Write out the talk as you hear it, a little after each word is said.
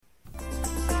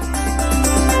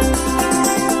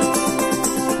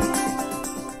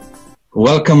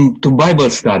Welcome to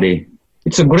Bible study.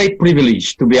 It's a great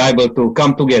privilege to be able to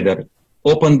come together,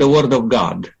 open the Word of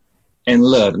God, and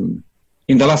learn.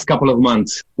 In the last couple of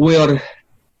months, we are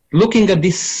looking at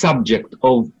this subject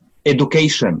of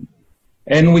education.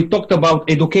 And we talked about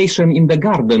education in the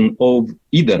Garden of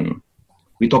Eden.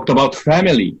 We talked about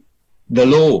family, the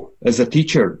law as a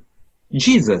teacher,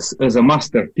 Jesus as a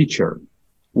master teacher,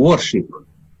 worship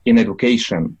in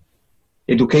education,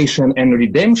 education and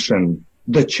redemption,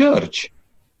 the church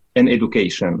and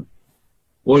education.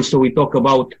 Also, we talk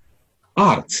about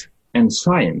arts and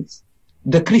science,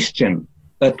 the Christian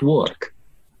at work.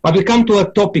 But we come to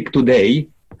a topic today,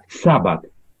 Sabbath,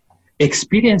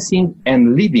 experiencing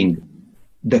and living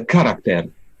the character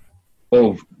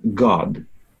of God.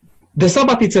 The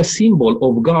Sabbath is a symbol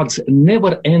of God's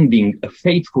never-ending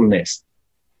faithfulness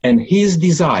and His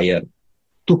desire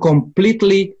to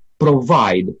completely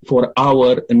provide for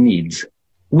our needs.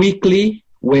 Weekly,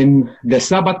 when the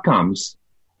Sabbath comes,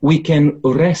 we can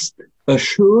rest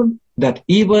assured that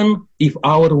even if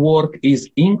our work is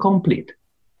incomplete,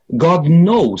 God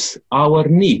knows our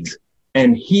needs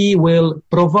and He will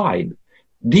provide.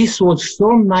 This was so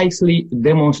nicely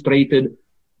demonstrated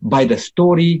by the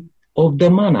story of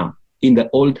the manna in the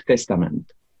Old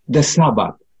Testament. The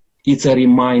Sabbath is a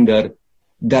reminder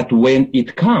that when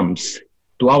it comes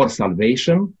to our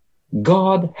salvation,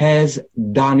 God has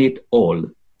done it all.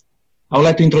 I would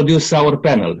like to introduce our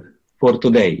panel for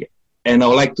today. And I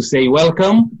would like to say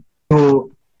welcome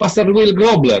to Pastor Will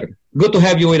Grobler. Good to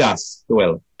have you with us,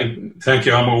 Will. Thank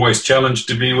you. I'm always challenged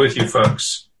to be with you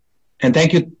folks. And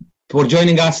thank you for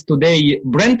joining us today,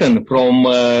 Brenton from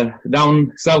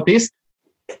down southeast.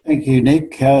 Thank you,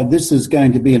 Nick. This is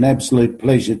going to be an absolute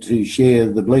pleasure to share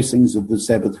the blessings of the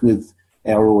Sabbath with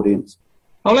our audience.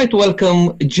 I would like to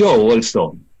welcome Joe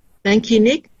also. Thank you,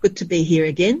 Nick. Good to be here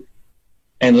again.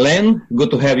 And Len, good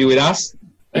to have you with us.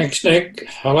 Thanks, Nick.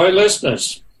 Hello,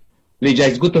 listeners. Lydia,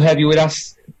 it's good to have you with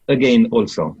us again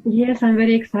also. Yes, I'm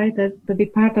very excited to be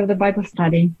part of the Bible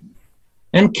study.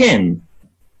 And Ken,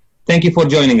 thank you for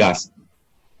joining us.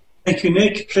 Thank you,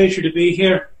 Nick. Pleasure to be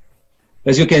here.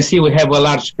 As you can see, we have a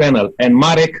large panel, and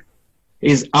Marek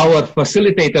is our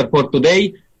facilitator for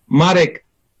today. Marek,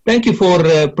 thank you for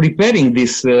preparing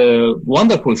this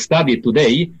wonderful study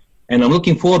today, and I'm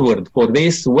looking forward for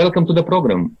this. Welcome to the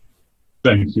program.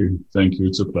 Thank you. Thank you.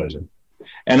 It's a pleasure.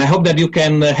 And I hope that you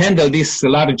can handle this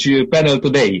large panel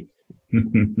today.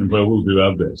 Well, we'll do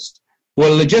our best.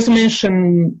 Well, just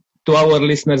mention to our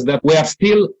listeners that we are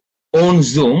still on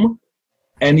Zoom,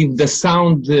 and if the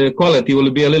sound quality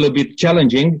will be a little bit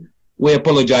challenging, we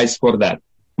apologize for that.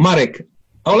 Marek,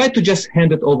 I would like to just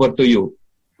hand it over to you.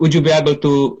 Would you be able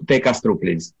to take us through,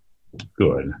 please?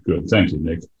 Good. Thank you,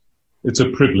 Nick. It's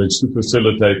a privilege to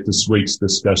facilitate this week's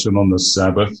discussion on the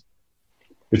Sabbath.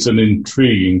 It's an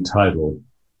intriguing title,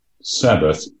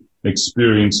 Sabbath,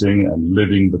 Experiencing and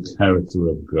Living the Character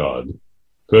of God.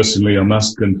 Personally, I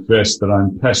must confess that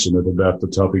I'm passionate about the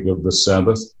topic of the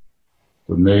Sabbath.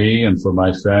 For me and for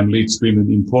my family, it's been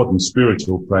an important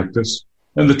spiritual practice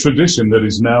and the tradition that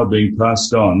is now being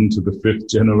passed on to the fifth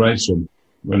generation.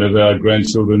 Whenever our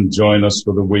grandchildren join us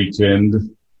for the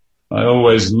weekend, I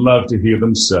always love to hear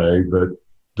them say that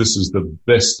this is the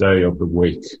best day of the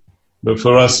week. But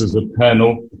for us as a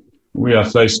panel, we are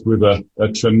faced with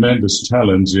a tremendous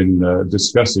challenge in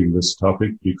discussing this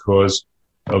topic because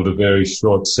of the very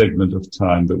short segment of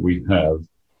time that we have.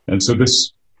 And so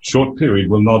this short period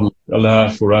will not allow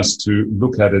for us to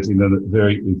look at it in a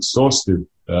very exhaustive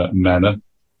manner,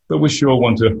 but we sure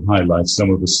want to highlight some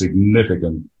of the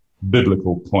significant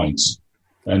biblical points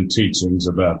and teachings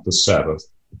about the Sabbath.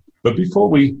 But before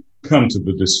we come to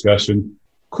the discussion,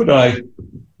 could I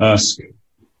ask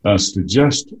us to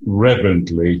just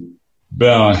reverently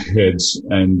bow our heads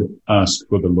and ask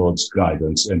for the Lord's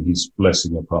guidance and His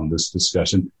blessing upon this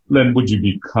discussion? Len, would you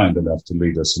be kind enough to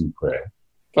lead us in prayer?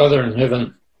 Father in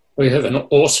heaven, we have an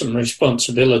awesome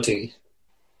responsibility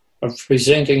of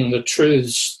presenting the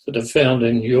truths that are found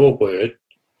in your word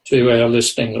to our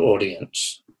listening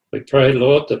audience. We pray,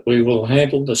 Lord, that we will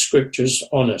handle the scriptures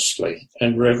honestly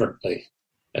and reverently,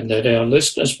 and that our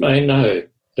listeners may know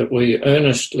that we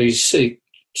earnestly seek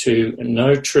to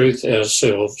know truth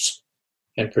ourselves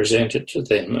and present it to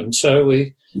them. And so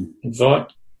we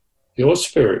invite your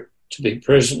Spirit to be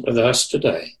present with us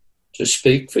today, to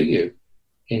speak for you.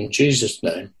 In Jesus'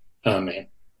 name, amen.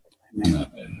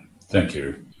 Amen. Thank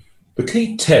you. The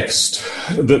key text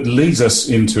that leads us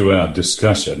into our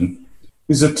discussion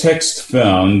is a text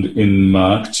found in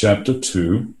Mark chapter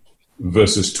 2,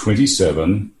 verses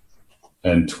 27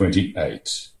 and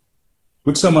 28.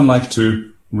 Would someone like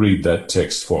to read that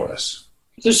text for us?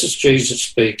 This is Jesus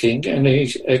speaking, and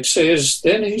it says,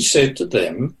 "Then he said to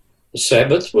them, the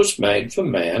Sabbath was made for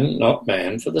man, not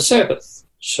man for the Sabbath.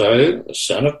 So the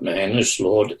Son of Man is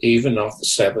Lord even of the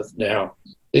Sabbath." Now,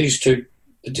 these two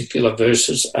particular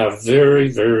verses are very,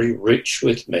 very rich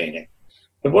with meaning.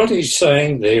 But what he's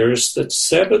saying there is that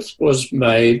Sabbath was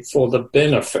made for the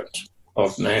benefit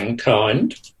of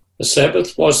mankind. The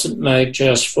Sabbath wasn't made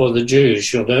just for the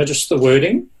Jews. You'll notice the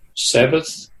wording,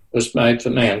 Sabbath was made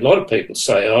for man. A lot of people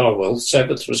say, oh, well,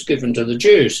 Sabbath was given to the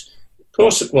Jews. Of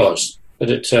course it was, but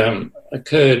it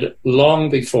occurred long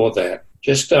before that.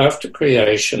 Just after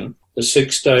creation, the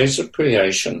 6 days of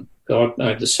creation, God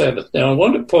made the Sabbath. Now, I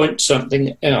want to point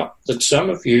something out that some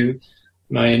of you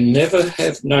may never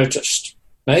have noticed,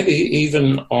 maybe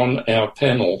even on our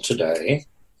panel today.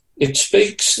 It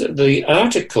speaks, the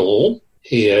article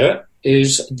here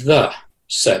is the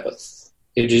Sabbath.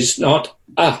 It is not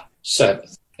a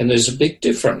Sabbath. And there's a big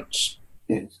difference.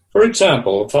 Yes. For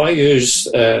example, if I use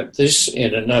this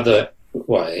in another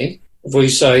way, if we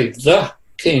say the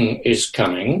king is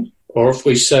coming, or if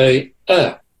we say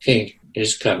a king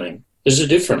is coming, there's a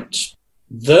difference.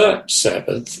 The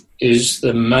Sabbath is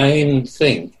the main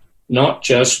thing, not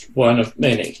just one of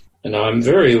many. And I'm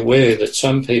very aware that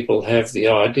some people have the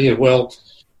idea, well,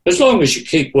 as long as you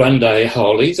keep one day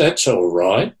holy, that's all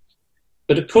right.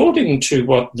 But according to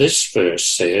what this verse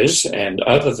says, and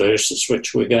other verses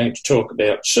which we're going to talk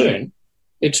about soon,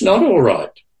 it's not all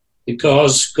right,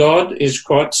 because God is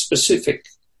quite specific.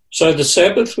 So the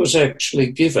Sabbath was actually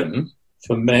given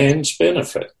for man's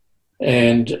benefit.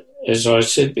 And as I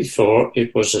said before,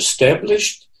 it was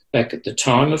established back at the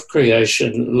time of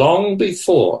creation, long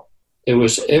before there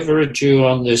was ever a Jew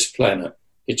on this planet.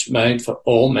 It's made for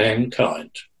all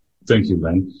mankind. Thank you,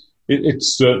 Len.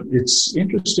 It's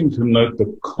interesting to note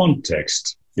the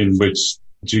context in which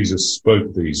Jesus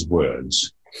spoke these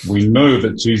words. We know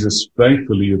that Jesus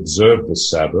faithfully observed the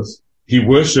Sabbath. He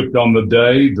worshipped on the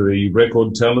day. The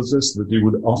record tells us that he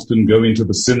would often go into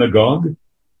the synagogue.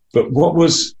 But what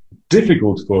was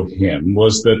difficult for him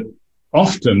was that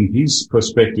often his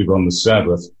perspective on the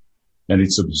Sabbath and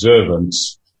its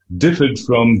observance differed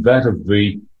from that of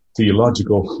the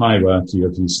theological hierarchy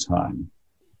of his time.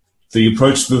 The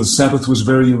approach to the Sabbath was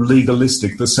very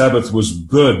legalistic. The Sabbath was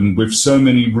burdened with so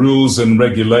many rules and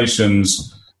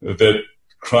regulations that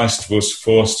Christ was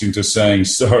forced into saying,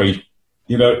 sorry,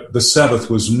 the Sabbath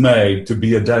was made to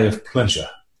be a day of pleasure,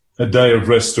 a day of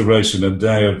restoration, a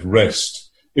day of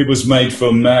rest. It was made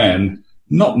for man,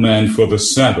 not man for the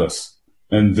Sabbath.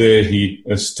 And there he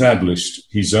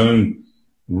established his own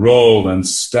role and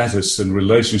status and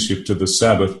relationship to the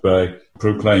Sabbath by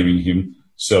proclaiming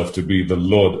himself to be the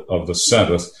Lord of the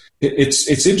Sabbath.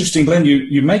 It's interesting, Glenn,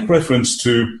 you make reference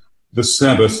to the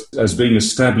Sabbath as being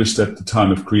established at the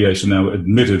time of creation. Now,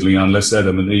 admittedly, unless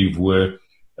Adam and Eve were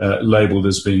labeled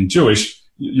as being Jewish,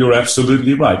 you're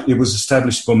absolutely right. It was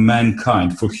established for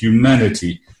mankind, for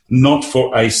humanity, not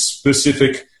for a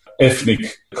specific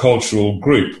ethnic cultural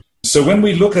group. So when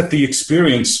we look at the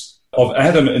experience of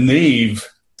Adam and Eve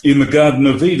in the Garden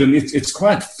of Eden, it's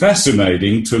quite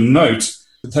fascinating to note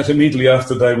that immediately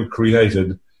after they were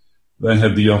created, they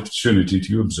had the opportunity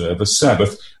to observe a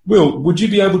Sabbath. Will, would you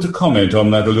be able to comment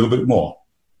on that a little bit more?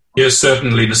 Yes,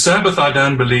 certainly. The Sabbath, I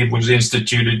don't believe, was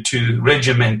instituted to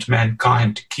regiment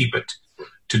mankind to keep it,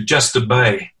 to just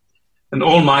obey. And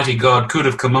Almighty God could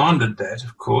have commanded that,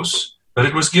 of course, but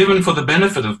it was given for the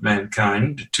benefit of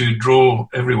mankind to draw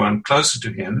everyone closer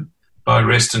to him by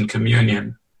rest and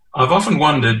communion. I've often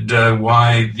wondered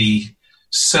why the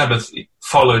Sabbath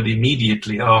followed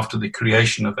immediately after the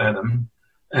creation of Adam.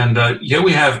 And here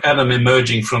we have Adam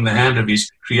emerging from the hand of his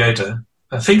creator.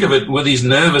 Think of it with his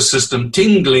nervous system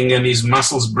tingling and his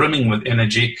muscles brimming with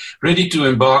energy, ready to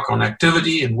embark on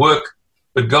activity and work.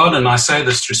 But God, and I say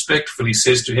this respectfully,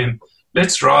 says to him,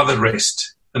 let's rather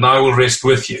rest, and I will rest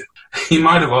with you. He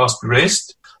might have asked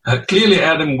rest. Clearly,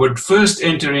 Adam would first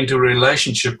enter into a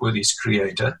relationship with his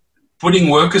creator, putting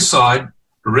work aside,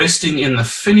 resting in the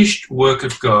finished work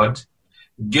of God,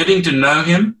 getting to know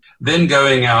him, then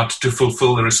going out to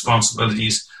fulfill the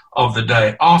responsibilities of the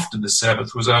day after the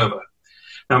Sabbath was over.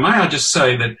 Now, may I just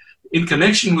say that in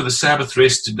connection with the Sabbath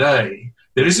rest today,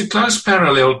 there is a close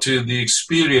parallel to the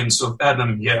experience of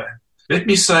Adam here. Let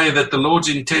me say that the Lord's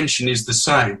intention is the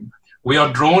same. We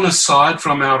are drawn aside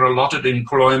from our allotted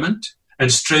employment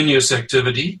and strenuous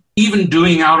activity, even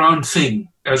doing our own thing,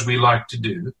 as we like to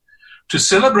do, to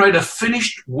celebrate a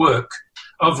finished work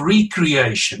of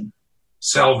recreation,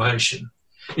 salvation,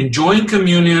 enjoying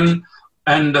communion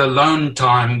and alone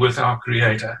time with our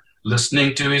Creator,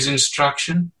 listening to his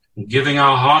instruction, and giving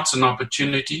our hearts an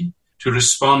opportunity to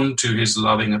respond to his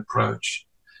loving approach.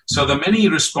 So the many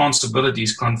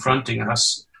responsibilities confronting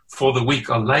us for the week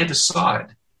are laid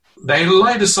aside. They're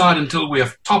laid aside until we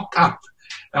have topped up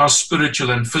our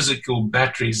spiritual and physical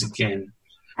batteries again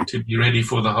to be ready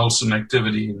for the wholesome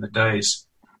activity in the days,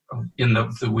 in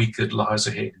the week that lies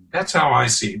ahead. That's how I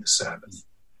see the Sabbath.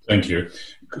 Thank you.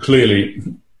 Clearly,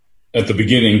 at the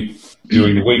beginning,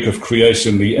 during the week of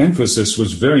creation, the emphasis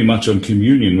was very much on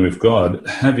communion with God,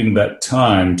 having that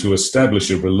time to establish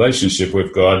a relationship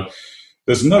with God.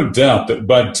 There's no doubt that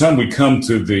by the time we come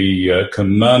to the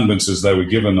commandments as they were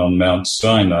given on Mount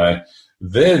Sinai,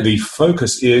 there the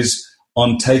focus is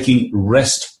on taking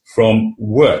rest from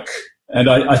work. And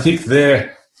I think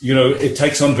there, it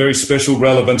takes on very special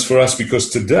relevance for us because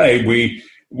today we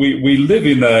live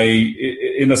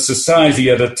in a society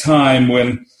at a time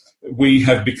when we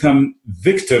have become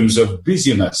victims of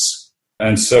busyness.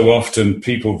 And so often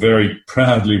people very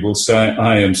proudly will say,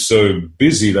 I am so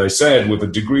busy. They say it with a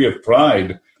degree of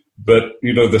pride. But,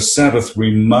 the Sabbath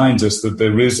reminds us that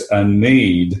there is a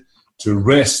need to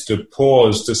rest, to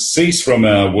pause, to cease from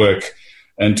our work,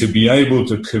 and to be able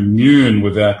to commune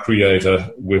with our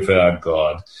Creator, with our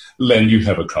God. Len, you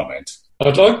have a comment.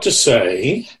 I'd like to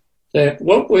say that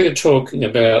what we're talking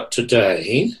about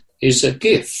today is a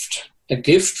gift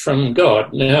from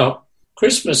God. Now,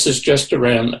 Christmas is just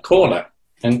around the corner,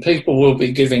 and people will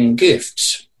be giving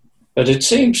gifts. But it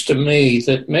seems to me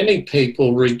that many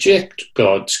people reject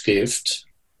God's gift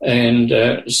and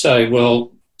say,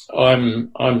 well,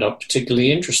 I'm not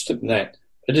particularly interested in that.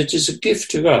 But it is a gift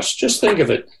to us. Just think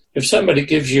of it. If somebody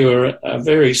gives you a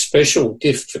very special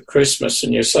gift for Christmas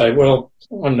and you say, well,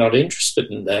 I'm not interested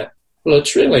in that, well,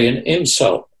 it's really an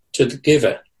insult to the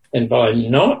giver. And by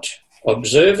not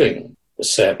observing the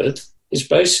Sabbath is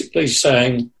basically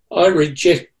saying, I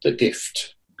reject the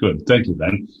gift. Good. Thank you,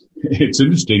 Ben. It's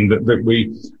interesting that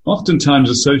we oftentimes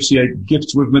associate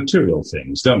gifts with material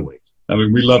things, don't we? I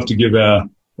mean, we love to give our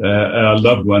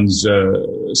loved ones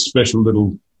special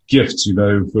little gifts,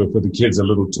 for the kids, a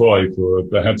little toy, for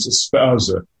perhaps a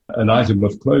spouse, an item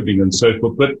of clothing and so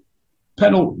forth. But,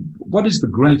 panel, what is the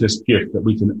greatest gift that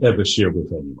we can ever share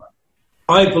with anyone?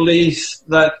 I believe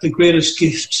that the greatest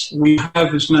gift we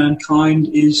have as mankind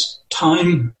is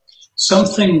time.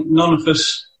 Something none of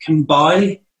us can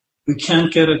buy. We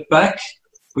can't get it back.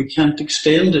 We can't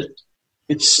extend it.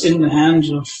 It's in the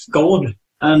hands of God.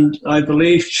 And I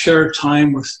believe share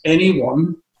time with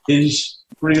anyone is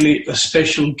really a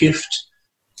special gift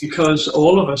because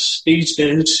all of us these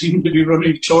days seem to be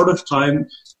running short of time.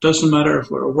 Doesn't matter if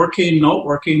we're working, not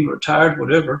working, retired,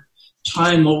 whatever.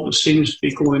 Time always seems to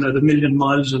be going at 1,000,000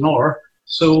 miles an hour.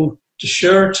 So to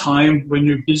share time when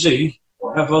you're busy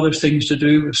or have other things to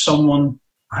do with someone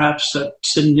perhaps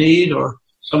that's in need or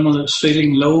someone that's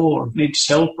feeling low or needs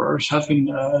help or is having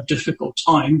a difficult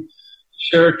time,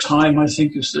 share time, I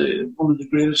think, is one of the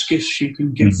greatest gifts you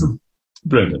can give them.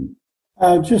 Brendan.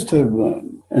 Just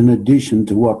in addition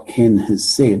to what Ken has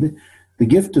said, the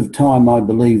gift of time, I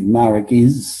believe, Marek,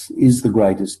 is the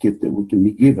greatest gift that we can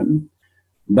be given.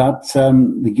 But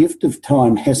the gift of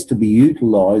time has to be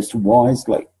utilised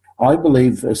wisely. I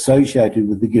believe associated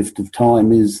with the gift of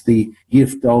time is the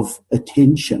gift of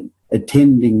attention,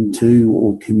 attending to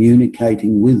or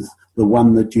communicating with the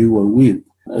one that you are with.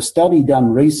 A study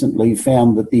done recently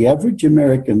found that the average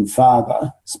American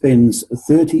father spends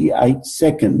 38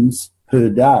 seconds per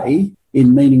day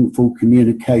in meaningful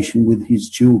communication with his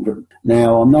children.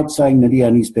 Now, I'm not saying that he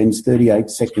only spends 38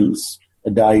 seconds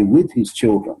a day with his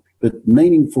children, but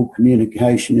meaningful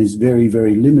communication is very,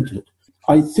 very limited.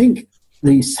 I think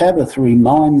the Sabbath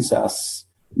reminds us,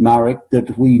 Marek,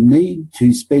 that we need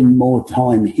to spend more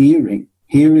time hearing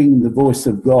the voice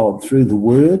of God through the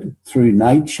Word, through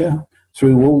nature,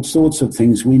 through all sorts of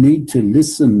things. We need to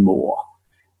listen more.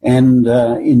 And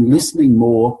in listening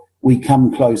more, we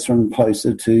come closer and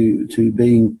closer to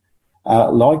being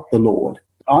like the Lord.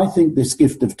 I think this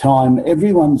gift of time,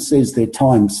 everyone says they're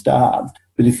time-starved,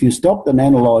 but if you stopped and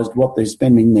analysed what they're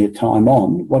spending their time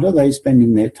on, what are they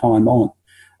spending their time on?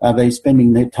 Are they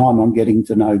spending their time on getting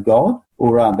to know God,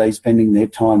 or are they spending their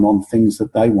time on things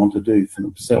that they want to do for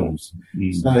themselves?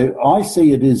 So I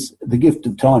see it as the gift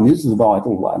of time is the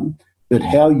vital one, but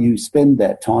how you spend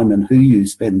that time and who you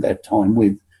spend that time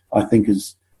with, I think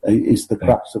is the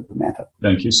crux of the matter.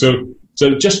 Thank you. So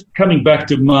just coming back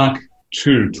to Mark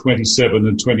 2:27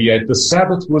 and 28, the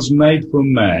Sabbath was made for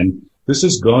man. This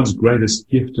is God's greatest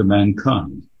gift to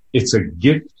mankind. It's a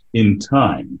gift in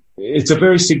time. It's a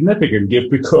very significant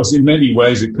gift because in many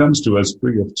ways it comes to us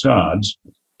free of charge,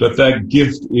 but that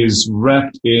gift is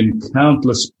wrapped in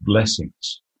countless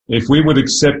blessings. If we would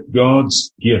accept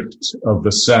God's gift of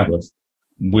the Sabbath,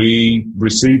 We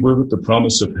receive with it the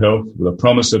promise of health, the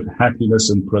promise of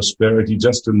happiness and prosperity,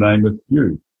 just to name a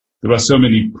few. There are so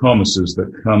many promises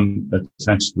that come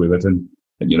attached with it. And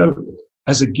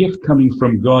as a gift coming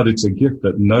from God, it's a gift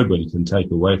that nobody can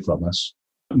take away from us.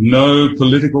 No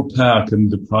political power can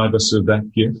deprive us of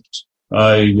that gift.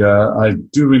 I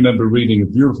do remember reading a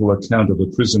beautiful account of a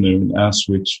prisoner in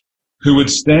Auschwitz who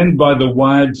would stand by the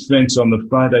wide fence on the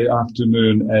Friday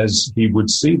afternoon as he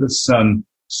would see the sun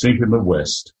sink in the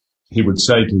west. He would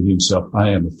say to himself, I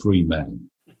am a free man,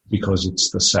 because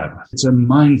it's the Sabbath. It's a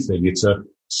mind thing. It's a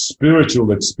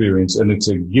spiritual experience, and it's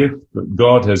a gift that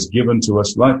God has given to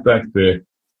us right back there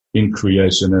in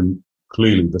creation. And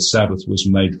clearly the Sabbath was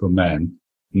made for man,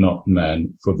 not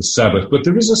man for the Sabbath. But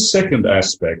there is a second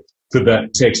aspect to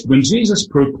that text. When Jesus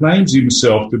proclaims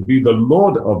himself to be the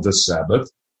Lord of the Sabbath,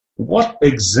 what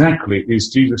exactly is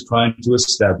Jesus trying to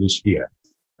establish here?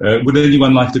 Would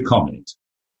anyone like to comment?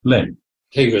 Len.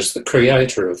 He was the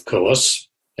creator, of course,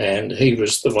 and he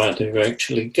was the one who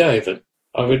actually gave it.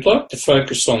 I would like to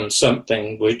focus on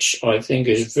something which I think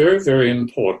is very, very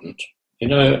important.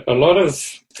 A lot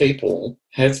of people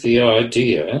have the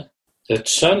idea that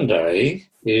Sunday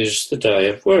is the day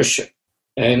of worship,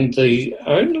 and the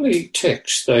only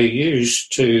text they use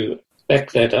to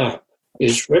back that up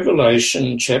is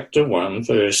Revelation chapter 1,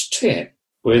 verse 10,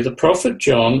 where the prophet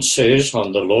John says,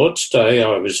 on the Lord's day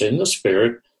I was in the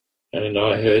Spirit, and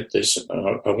I heard this.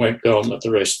 I won't go on with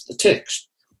the rest of the text.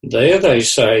 There they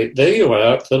say, there you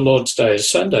are, the Lord's day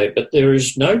is Sunday, but there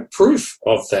is no proof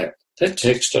of that. That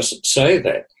text doesn't say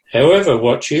that. However,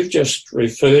 what you've just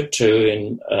referred to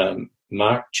in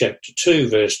Mark chapter 2,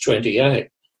 verse 28,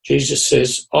 Jesus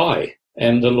says, I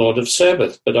am the Lord of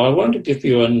Sabbath. But I want to give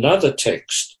you another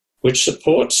text which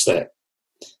supports that.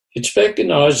 It's back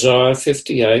in Isaiah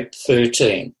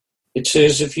 58:13. It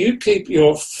says, if you keep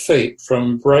your feet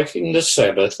from breaking the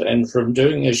Sabbath and from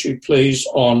doing as you please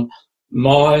on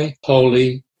my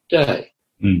holy day.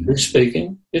 Who's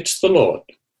speaking? It's the Lord.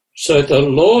 So the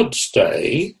Lord's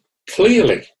day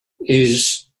clearly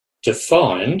is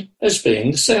defined as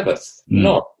being the Sabbath,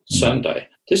 not Sunday.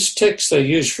 This text they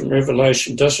use from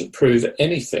Revelation doesn't prove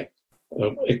anything,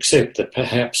 except that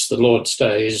perhaps the Lord's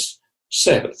day is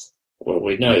Sabbath. Well,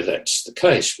 we know that's the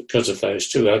case because of those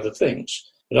two other things.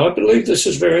 But I believe this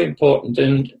is very important.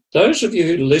 And those of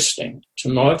you listening to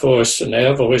my voice and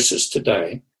our voices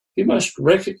today, you must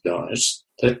recognize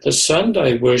that the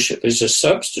Sunday worship is a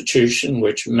substitution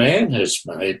which man has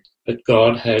made, but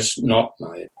God has not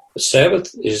made. The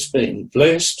Sabbath is being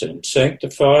blessed and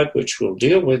sanctified, which we'll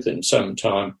deal with in some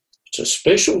time. It's a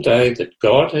special day that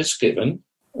God has given,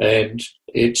 and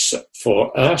it's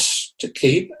for us to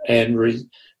keep and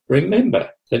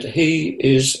remember that He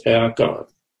is our God.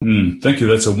 Thank you.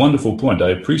 That's a wonderful point. I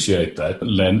appreciate that,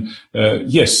 Len.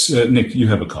 Yes, Nick, you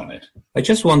have a comment. I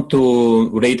just want to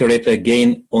reiterate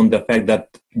again on the fact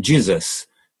that Jesus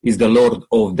is the Lord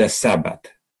of the Sabbath.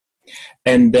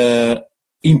 And the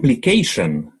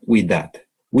implication with that,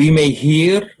 we may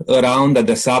hear around that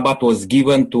the Sabbath was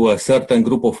given to a certain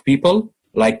group of people,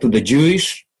 like to the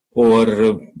Jewish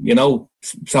or,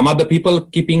 some other people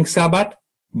keeping Sabbath.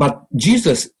 But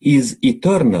Jesus is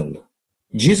eternal.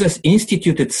 Jesus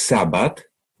instituted Sabbath.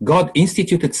 God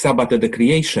instituted Sabbath at the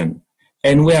creation.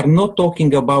 And we are not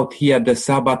talking about here the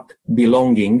Sabbath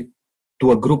belonging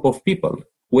to a group of people.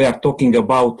 We are talking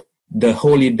about the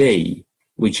holy day,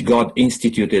 which God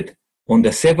instituted on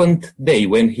the seventh day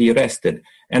when He rested.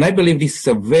 And I believe this is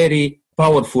a very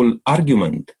powerful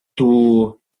argument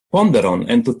to ponder on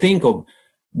and to think of,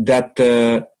 that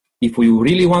if we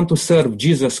really want to serve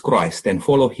Jesus Christ and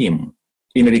follow Him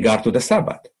in regard to the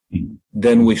Sabbath,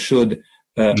 then we should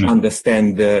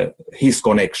understand His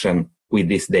connection with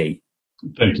this day.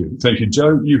 Thank you. Thank you.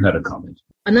 Joe, you had a comment.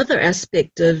 Another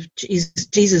aspect of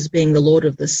Jesus being the Lord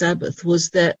of the Sabbath was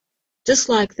that, just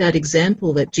like that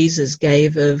example that Jesus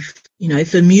gave of,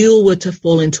 if a mule were to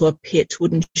fall into a pit,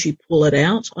 wouldn't you pull it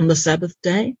out on the Sabbath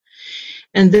day?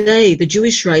 And the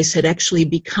Jewish race, had actually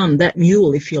become that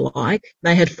mule, if you like.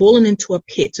 They had fallen into a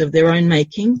pit of their own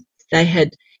making. They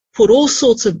had put all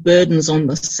sorts of burdens on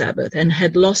the Sabbath and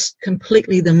had lost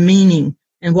completely the meaning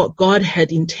and what God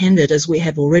had intended, as we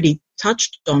have already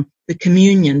touched on, the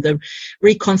communion, the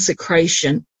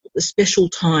reconsecration, the special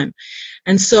time.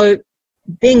 And so,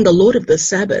 being the Lord of the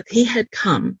Sabbath, He had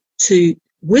come to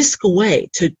whisk away,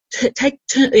 to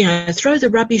throw the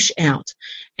rubbish out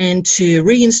and to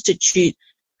reinstitute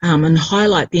and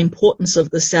highlight the importance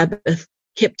of the Sabbath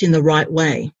kept in the right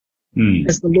way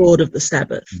as the Lord of the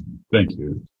Sabbath. Thank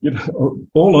you.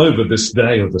 All over this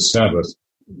day of the Sabbath,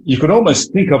 you could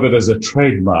almost think of it as a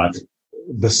trademark.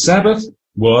 The Sabbath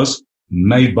was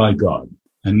made by God.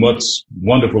 And what's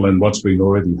wonderful and what's been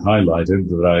already highlighted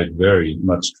that I very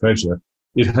much treasure,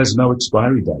 it has no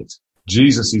expiry date.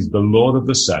 Jesus is the Lord of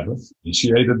the Sabbath,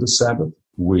 initiated the Sabbath.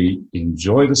 We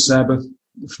enjoy the Sabbath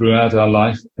throughout our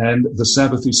life, and the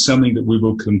Sabbath is something that we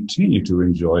will continue to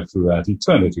enjoy throughout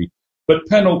eternity. But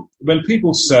panel, when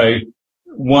people say,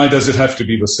 why does it have to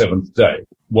be the seventh day?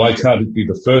 Why can't it be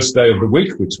the first day of the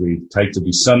week, which we take to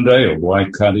be Sunday, or why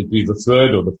can't it be the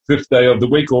third or the fifth day of the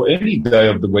week, or any day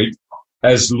of the week,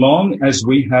 as long as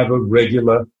we have a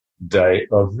regular day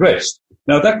of rest?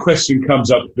 Now, that question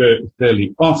comes up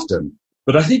fairly often,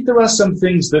 but I think there are some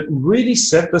things that really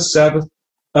set the Sabbath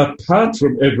apart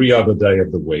from every other day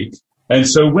of the week. And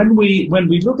so when we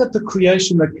look at the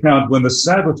creation account, when the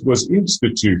Sabbath was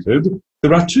instituted,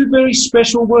 there are two very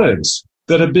special words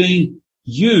that are being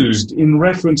used in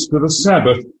reference to the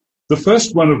Sabbath. The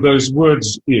first one of those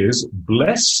words is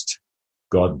blessed.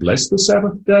 God blessed the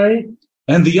Sabbath day.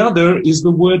 And the other is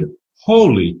the word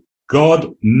holy.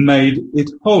 God made it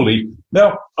holy.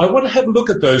 Now, I want to have a look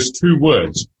at those two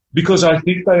words because I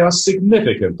think they are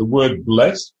significant, the word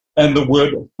blessed and the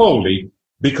word holy,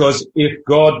 because if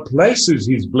God places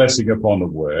his blessing upon a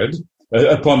word,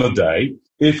 upon a day,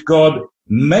 if God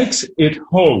makes it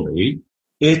holy,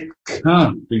 it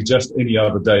can't be just any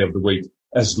other day of the week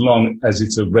as long as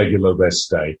it's a regular rest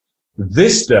day.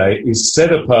 This day is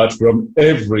set apart from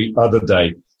every other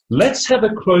day. Let's have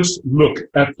a close look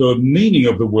at the meaning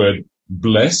of the word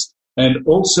blessed and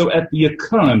also at the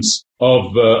occurrence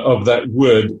of that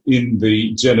word in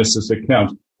the Genesis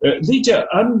account. Lydia,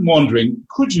 I'm wondering,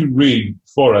 could you read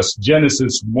for us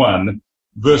Genesis 1,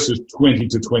 verses 20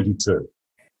 to 22?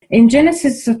 In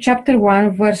Genesis chapter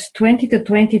 1, verse 20 to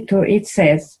 22, it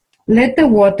says, "Let the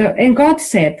water," and God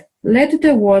said, "Let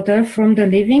the water from the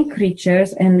living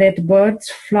creatures and let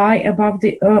birds fly above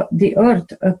the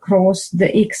earth across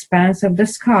the expanse of the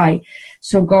sky."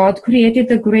 So God created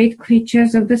the great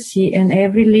creatures of the sea and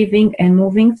every living and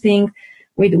moving thing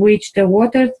with which the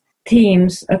water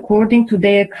teems according to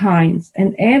their kinds,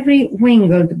 and every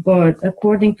winged bird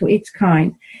according to its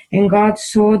kind. And God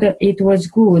saw that it was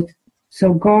good.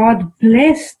 So God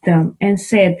blessed them and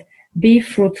said, "Be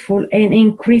fruitful and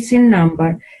increase in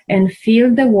number, and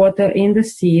fill the water in the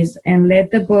seas, and let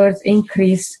the birds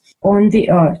increase on the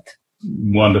earth."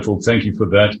 Wonderful. Thank you for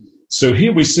that. So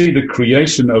here we see the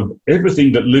creation of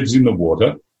everything that lives in the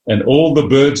water and all the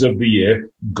birds of the air.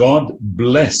 God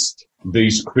blessed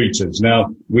these creatures.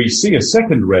 Now, we see a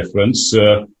second reference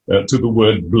to the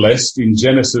word blessed in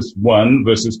Genesis 1,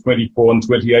 verses 24 and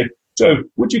 28. So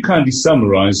would you kindly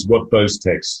summarize what those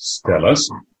texts tell us?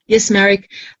 Yes,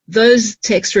 Marek, those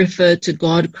texts refer to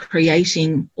God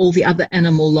creating all the other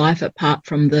animal life apart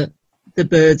from the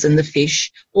birds and the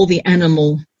fish, all the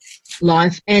animal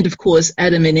life, and of course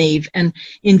Adam and Eve. And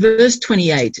in verse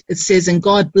 28, it says, "And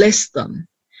God blessed them.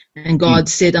 And God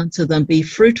said unto them, Be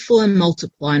fruitful and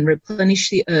multiply and replenish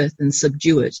the earth and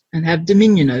subdue it and have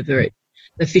dominion over it,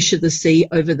 the fish of the sea,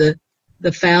 over the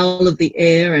fowl of the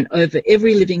air, and over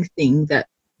every living thing that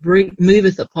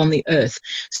moveth upon the earth."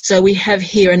 So we have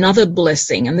here another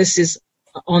blessing, and this is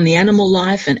on the animal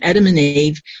life and Adam and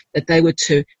Eve, that they were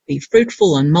to be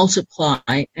fruitful and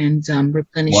multiply and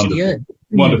replenish the earth.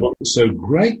 Wonderful. So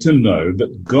great to know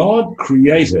that God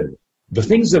created the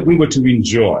things that we were to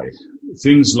enjoy,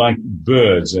 things like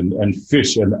birds and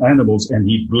fish and animals, and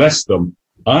he blessed them.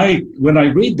 When I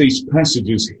read these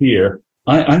passages here,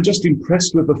 I'm just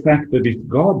impressed with the fact that if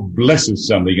God blesses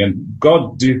something and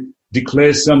God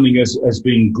declares something as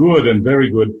being good and very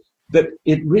good, that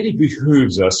it really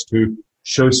behooves us to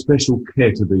show special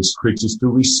care to these creatures, to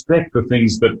respect the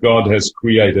things that God has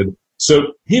created.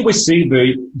 So here we see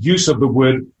the use of the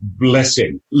word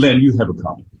blessing. Len, you have a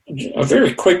comment. A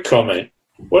very quick comment.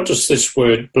 What does this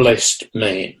word blessed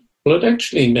mean? Well, it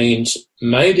actually means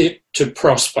made it to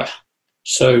prosper.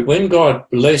 So when God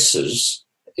blesses,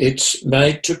 it's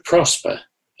made to prosper.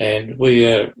 And we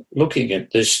are looking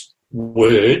at this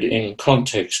word in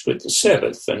context with the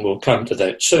Sabbath, and we'll come to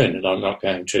that soon, and I'm not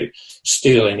going to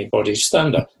steal anybody's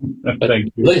thunder. But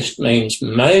blessed means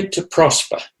made to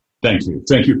prosper. Thank you.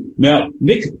 Thank you. Now,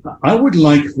 Nick, I would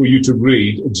like for you to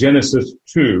read Genesis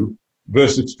 2,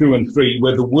 verses 2 and 3,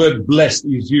 where the word blessed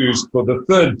is used for the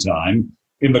third time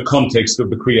in the context of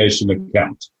the creation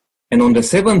account. "And on the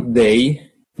seventh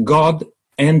day, God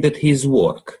ended his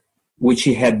work, which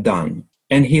he had done,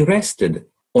 and he rested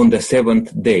on the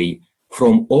seventh day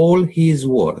from all his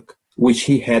work, which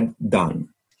he had done.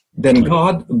 Then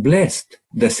God blessed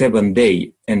the seventh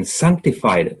day and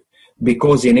sanctified it,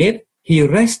 because in it he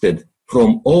rested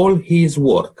from all his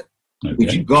work,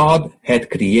 which God had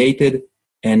created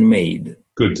and made."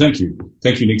 Good, thank you.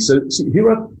 Thank you, Nick. So here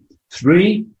are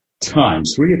 3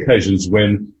 occasions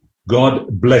when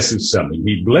God blesses something.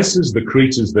 He blesses the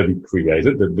creatures that he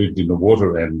created that lived in the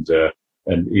water and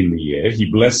in the air.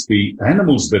 He blessed the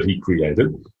animals that he created,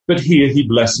 but here he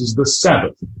blesses the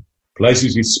Sabbath,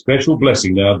 places his special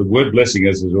blessing. Now, the word blessing,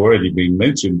 as has already been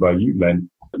mentioned by you, Len,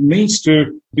 means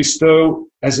to bestow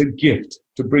as a gift,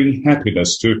 to bring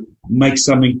happiness, to make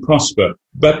something prosper.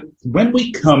 But when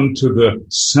we come to the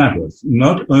Sabbath,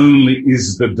 not only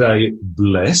is the day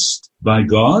blessed by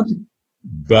God,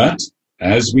 but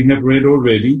as we have read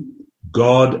already,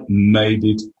 God made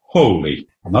it holy.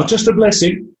 Not just a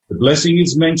blessing. The blessing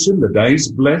is mentioned, the day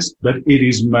is blessed, but it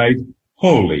is made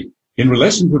holy. In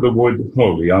relation to the word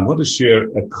holy, I want to share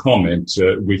a comment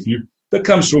with you that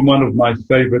comes from one of my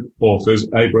favorite authors,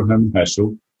 Abraham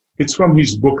Heschel. It's from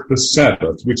his book, The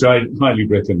Sabbath, which I highly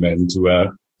recommend to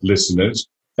our listeners.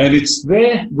 And it's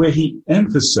there where he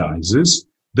emphasizes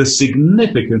the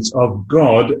significance of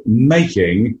God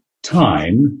making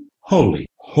time holy.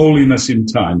 Holiness in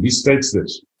time. He states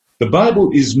this: the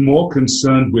Bible is more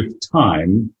concerned with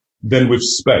time than with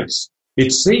space.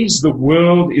 It sees the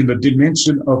world in the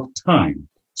dimension of time.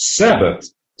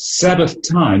 Sabbath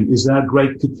time is our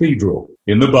great cathedral.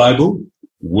 In the Bible,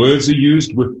 words are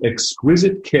used with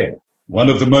exquisite care. One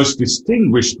of the most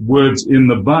distinguished words in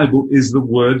the Bible is the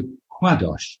word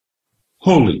kadosh,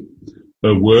 holy,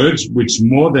 a word which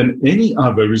more than any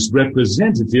other is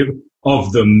representative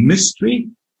of the mystery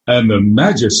and the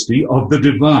majesty of the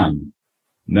divine.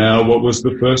 Now, what was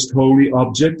the first holy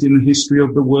object in the history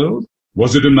of the world?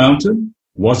 Was it a mountain?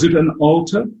 Was it an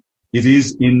altar? It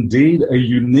is indeed a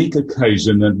unique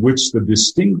occasion at which the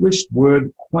distinguished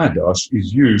word kadosh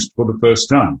is used for the first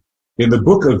time. In the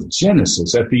book of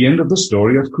Genesis, at the end of the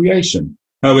story of creation,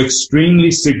 how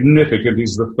extremely significant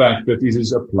is the fact that it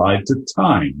is applied to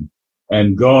time.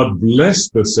 And God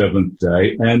blessed the seventh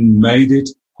day and made it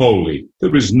holy.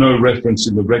 There is no reference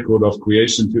in the record of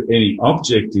creation to any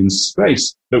object in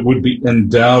space that would be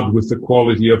endowed with the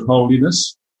quality of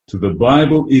holiness. To the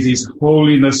Bible, it is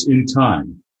holiness in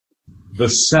time, the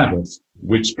Sabbath,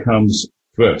 which comes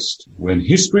first. When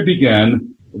history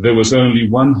began, there was only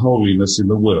one holiness in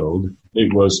the world.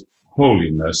 It was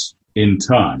holiness in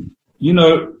time. You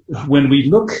know, when we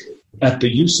look at the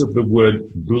use of the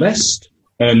word blessed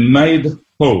and made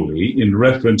holy in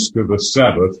reference to the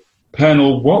Sabbath,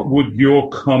 panel, what would your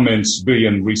comments be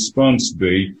and response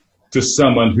be to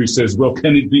someone who says, well,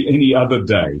 can it be any other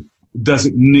day? Does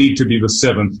it need to be the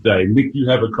seventh day? Nick, you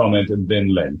have a comment, and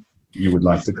then Len, you would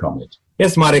like to comment.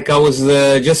 Yes, Marek, I was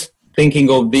just thinking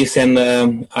of this, and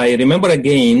I remember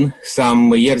again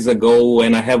some years ago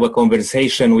when I have a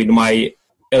conversation with my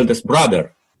eldest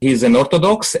brother. He's an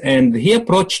Orthodox, and he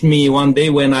approached me one day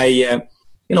when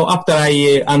after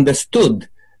I understood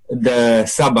the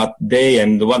Sabbath day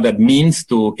and what that means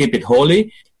to keep it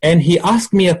holy, and he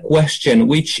asked me a question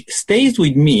which stays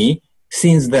with me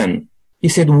since then. He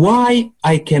said, why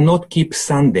I cannot keep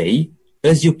Sunday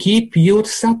as you keep your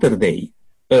Saturday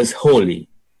as holy?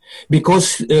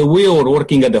 Because we were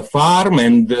working at the farm,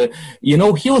 and,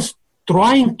 he was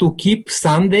trying to keep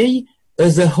Sunday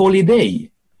as a holy day.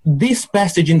 This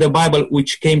passage in the Bible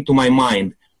which came to my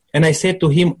mind, and I said to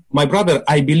him, my brother,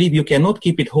 I believe you cannot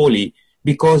keep it holy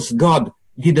because God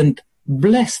didn't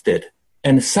bless it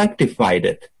and sanctified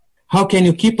it. How can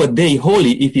you keep a day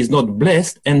holy if it's not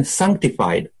blessed and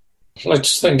sanctified?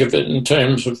 Let's think of it in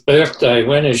terms of birthday.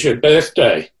 When is your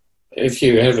birthday? If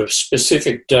you have a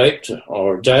specific date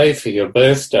or a day for your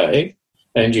birthday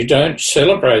and you don't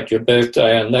celebrate your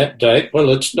birthday on that date, well,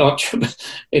 it's not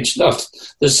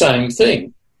the same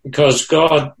thing, because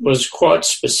God was quite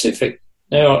specific.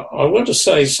 Now, I want to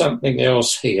say something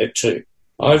else here too.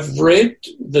 I've read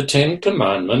the Ten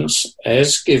Commandments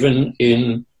as given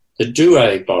in the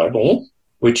Douay Bible,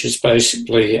 which is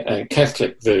basically a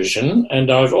Catholic version,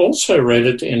 and I've also read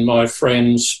it in my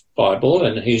friend's Bible,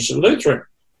 and he's a Lutheran.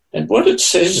 And what it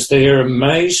says there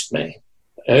amazed me.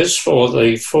 As for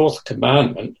the fourth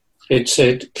commandment, it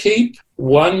said, keep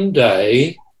one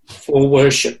day for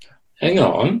worship. Hang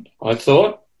on, I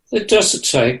thought, it doesn't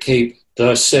say keep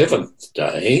the seventh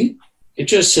day. It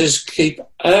just says keep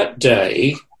a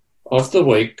day of the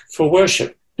week for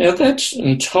worship. Now, that's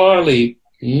entirely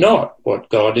not what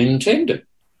God intended.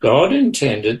 God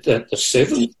intended that the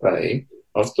seventh day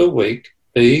of the week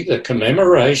be the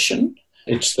commemoration.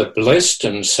 It's the blessed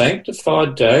and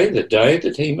sanctified day, the day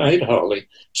that he made holy.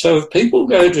 So if people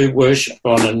go to worship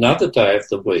on another day of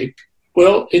the week,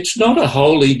 well, it's not a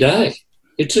holy day.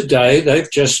 It's a day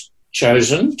they've just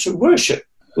chosen to worship,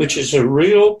 which is a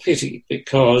real pity,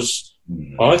 because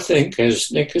I think,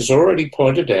 as Nick has already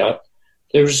pointed out,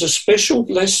 there is a special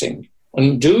blessing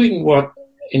on doing what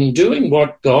in doing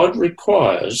what God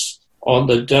requires on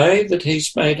the day that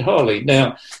he's made holy.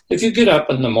 Now, if you get up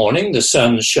in the morning, the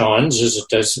sun shines as it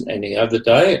does any other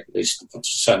day, at least if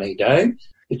it's a sunny day.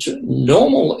 It's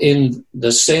normal in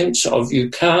the sense of you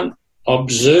can't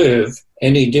observe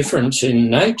any difference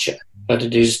in nature, but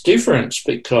it is different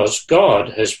because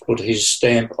God has put his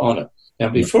stamp on it. Now,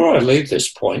 before I leave this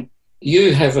point,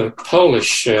 you have a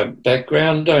Polish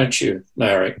background, don't you,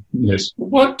 Marek? Yes.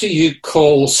 What do you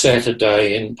call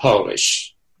Saturday in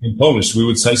Polish? In Polish, we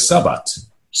would say Sabbat.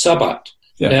 Sabbat.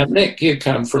 Yeah. Now, Nick, you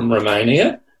come from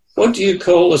Romania. What do you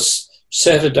call a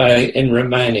Saturday in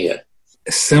Romania?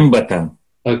 Sâmbătă.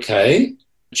 Okay.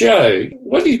 Joe,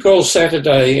 what do you call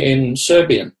Saturday in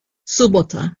Serbian?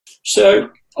 Subota. So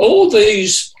all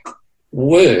these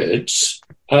words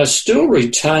are still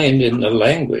retained in the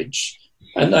language,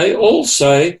 and they all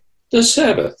say the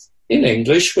Sabbath. In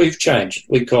English, we've changed.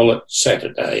 We call it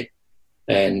Saturday,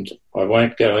 and I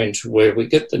won't go into where we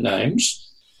get the names,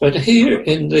 but here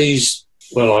in these,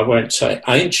 well, I won't say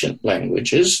ancient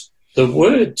languages, the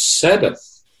word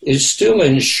Sabbath is still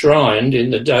enshrined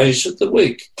in the days of the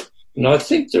week. And I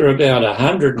think there are about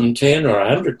 110 or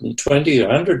 120 or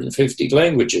 150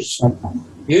 languages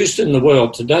used in the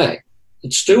world today.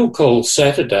 It's still called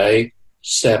Saturday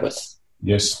Sabbath.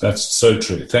 Yes, that's so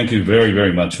true. Thank you very,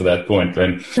 very much for that point,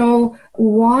 Ben. So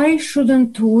why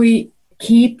shouldn't we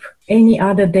keep any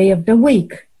other day of the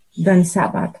week than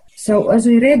Sabbath? So as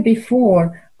we read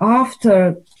before,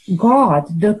 after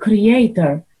God, the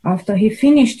Creator, after he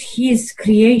finished his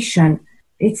creation,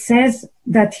 it says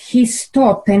that he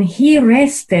stopped and he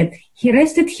rested. He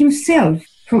rested himself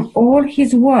from all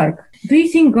his work. Do you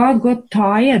think God got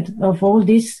tired of all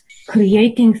this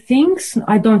creating things?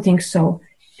 I don't think so.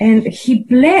 And he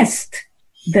blessed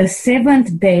the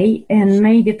seventh day and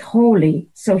made it holy.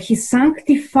 So he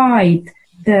sanctified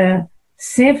the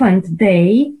seventh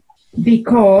day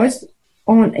because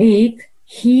on it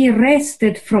he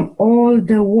rested from all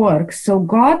the work. So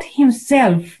God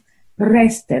himself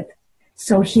rested.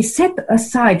 So he set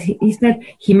aside,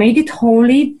 he made it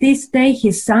holy this day,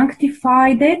 he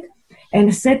sanctified it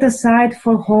and set aside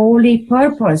for holy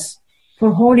purpose,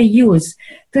 for holy use,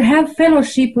 to have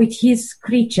fellowship with his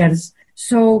creatures.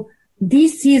 So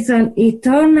this is an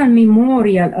eternal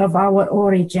memorial of our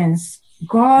origins.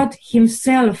 God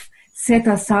himself set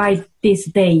aside this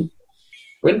day.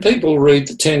 When people read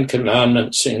the Ten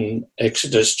Commandments in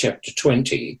Exodus chapter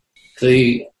 20,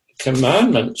 the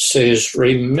commandment says,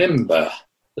 remember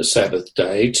the Sabbath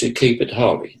day to keep it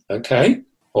holy. Okay?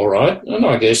 All right. And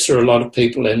I guess there are a lot of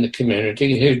people in the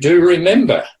community who do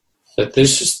remember that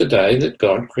this is the day that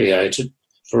God created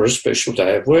for a special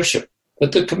day of worship.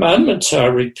 But the commandments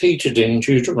are repeated in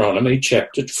Deuteronomy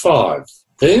chapter 5.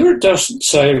 There it doesn't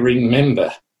say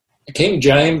remember. King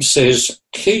James says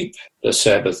keep the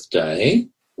Sabbath day.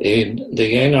 In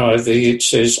the NIV it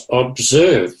says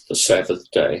observe the Sabbath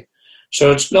day.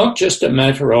 So it's not just a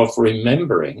matter of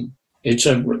remembering, it's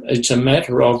a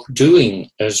matter of doing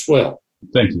as well.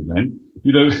 Thank you, Len.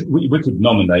 You know, we could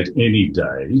nominate any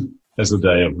day as a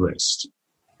day of rest.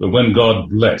 But when God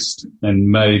blessed and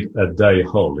made a day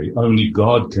holy, only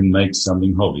God can make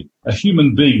something holy. A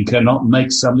human being cannot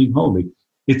make something holy.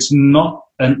 It's not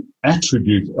an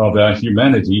attribute of our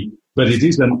humanity, but it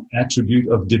is an attribute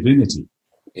of divinity.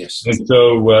 Yes. And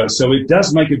so it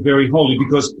does make it very holy,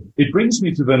 because it brings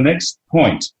me to the next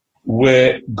point,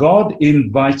 where God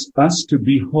invites us to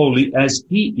be holy as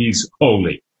he is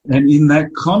holy. And in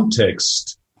that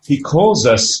context, he calls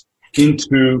us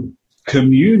into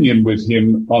communion with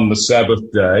him on the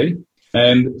Sabbath day.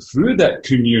 And through that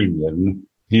communion,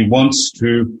 he wants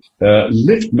to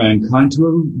lift mankind to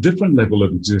a different level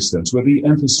of existence, where the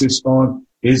emphasis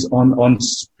is on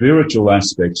spiritual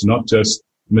aspects, not just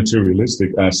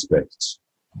materialistic aspects.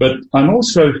 But I'm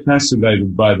also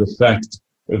fascinated by the fact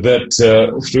that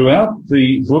throughout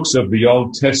the books of the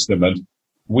Old Testament,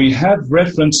 we have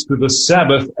reference to the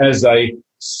Sabbath as a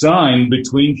sign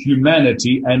between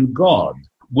humanity and God.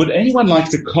 Would anyone like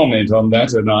to comment on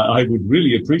that? And I would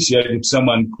really appreciate if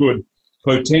someone could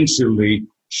potentially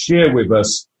share with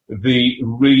us the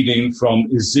reading from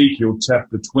Ezekiel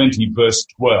chapter 20, verse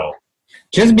 12.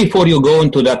 Just before you go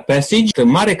into that passage,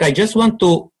 Marek, I just want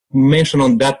to mention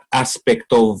on that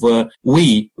aspect of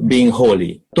we being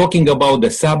holy. Talking about the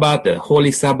Sabbath, the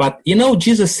Holy Sabbath. You know,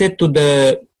 Jesus said to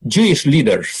the Jewish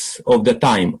leaders of the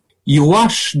time, you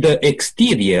wash the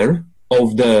exterior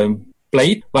of the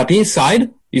plate, but inside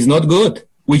is not good.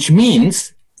 Which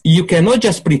means you cannot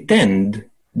just pretend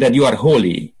that you are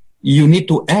holy. You need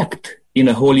to act in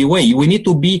a holy way. We need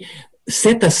to be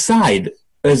set aside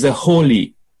as a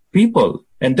holy people.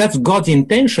 And that's God's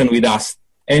intention with us,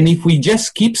 And if we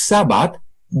just keep Sabbath,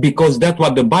 because that's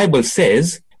what the Bible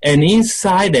says, and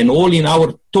inside and all in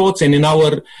our thoughts and in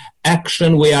our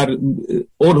action we are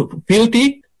all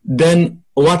filthy, then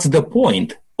what's the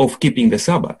point of keeping the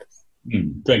Sabbath?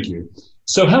 Thank you.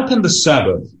 So how can the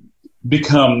Sabbath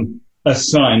become a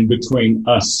sign between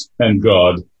us and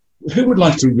God? Who would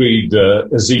like to read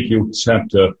Ezekiel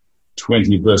chapter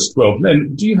 20, verse 12?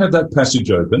 Len, do you have that passage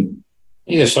open?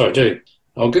 Yes, I do.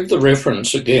 I'll give the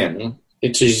reference again.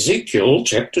 It's Ezekiel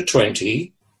chapter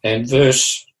 20 and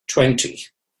verse 20.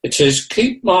 It says,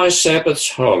 "Keep my Sabbaths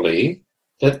holy,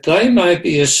 that they may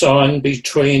be a sign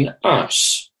between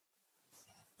us.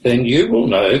 Then you will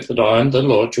know that I am the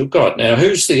Lord your God." Now,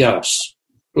 who's the us?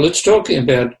 Well, it's talking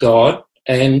about God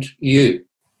and you.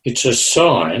 It's a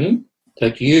sign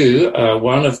that you are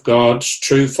one of God's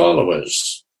true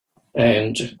followers.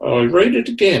 And I'll read it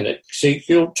again,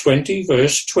 Ezekiel 20,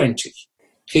 verse 20.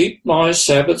 "Keep my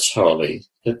Sabbaths holy,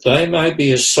 that they may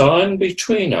be a sign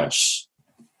between us.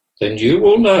 Then you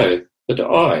will know that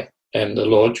I am the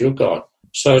Lord your God."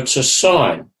 So it's a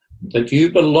sign that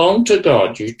you belong to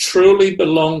God. You truly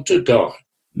belong to God.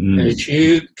 That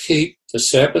you keep the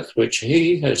Sabbath which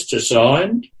he has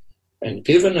designed and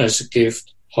given as a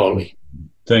gift holy.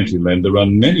 Thank you, Len. There are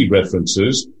many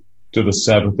references to the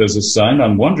Sabbath as a sign.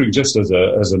 I'm wondering, just as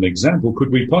an example,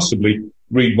 could we possibly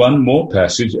read one more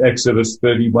passage, Exodus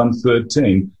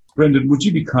 31:13? Brendan, would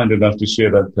you be kind enough to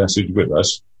share that passage with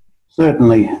us?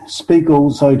 Certainly. "Speak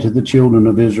also to the children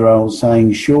of Israel,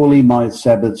 saying, Surely my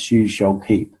Sabbaths you shall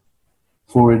keep.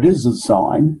 For it is a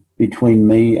sign between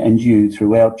me and you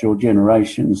throughout your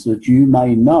generations, that you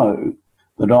may know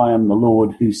that I am the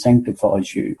Lord who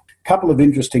sanctifies you." A couple of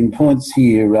interesting points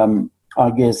here.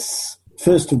 I guess,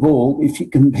 first of all, if you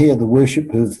compare the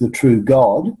worship of the true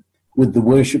God with the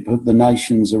worship of the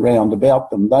nations around about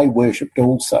them, they worshipped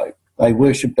also. They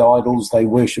worshipped idols, they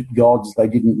worshipped gods they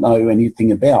didn't know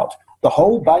anything about. The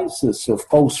whole basis of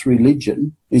false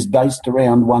religion is based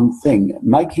around one thing,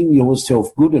 making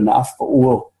yourself good enough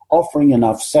or offering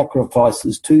enough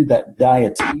sacrifices to that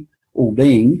deity or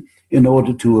being in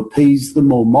order to appease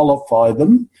them or mollify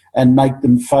them and make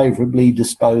them favourably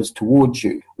disposed towards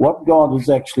you. What God is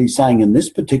actually saying in this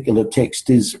particular text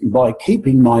is, by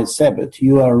keeping my Sabbath,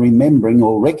 you are remembering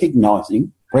or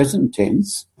recognising, present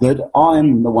tense, that I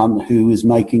am the one who is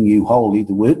making you holy.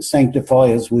 The word sanctify,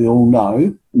 as we all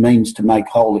know, means to make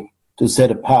holy, to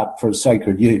set apart for a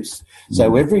sacred use.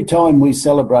 So every time we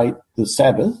celebrate the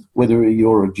Sabbath, whether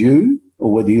you're a Jew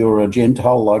or whether you're a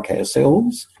Gentile like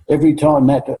ourselves, every time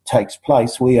that takes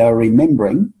place, we are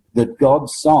remembering that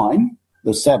God's sign,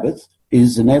 the Sabbath,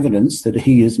 is an evidence that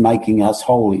he is making us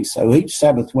holy. So each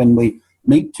Sabbath, when we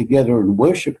meet together and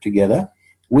worship together,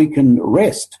 we can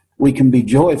rest. We can be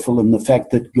joyful in the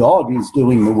fact that God is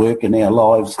doing the work in our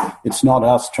lives. It's not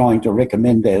us trying to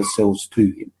recommend ourselves to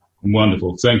him.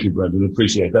 Wonderful. Thank you, Brendan.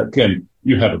 Appreciate that. Ken,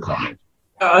 you have a comment.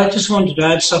 I just wanted to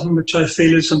add something which I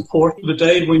feel is important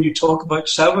today when you talk about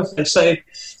Sabbath. They say,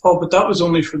 oh, but that was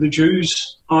only for the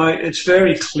Jews. It's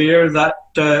very clear that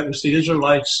it was the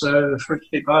Israelites, the first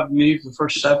Adam and Eve, the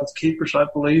first Sabbath keepers, I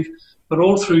believe. But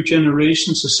all through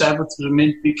generations, the Sabbath was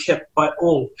meant to be kept by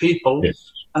all people.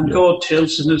 Yes. And yes. God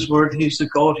tells in his word he's the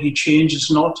God, he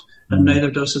changes not, and neither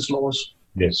does his laws.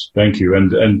 Yes, thank you.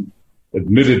 And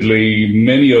admittedly,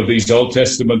 many of these Old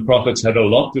Testament prophets had a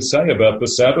lot to say about the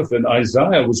Sabbath, and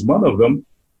Isaiah was one of them.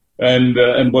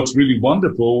 And what's really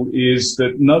wonderful is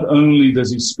that not only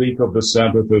does he speak of the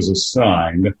Sabbath as a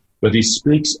sign, but he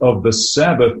speaks of the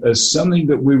Sabbath as something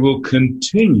that we will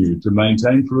continue to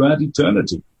maintain throughout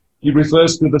eternity. He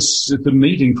refers to the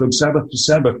meeting from Sabbath to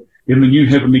Sabbath in the new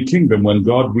heavenly kingdom when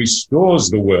God restores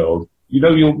the world. You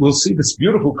know, we'll see this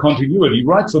beautiful continuity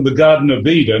right from the Garden of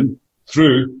Eden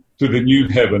through to the new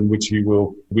heaven which he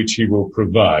will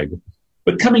provide.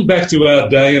 But coming back to our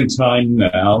day and time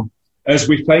now, as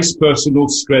we face personal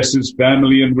stresses,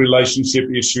 family and relationship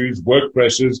issues, work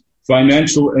pressures,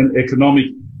 financial and economic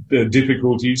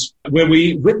difficulties, where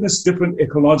we witness different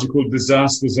ecological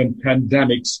disasters and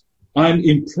pandemics, I'm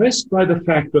impressed by the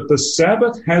fact that the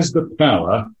Sabbath has the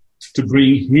power to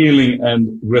bring healing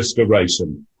and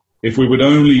restoration. If we would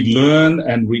only learn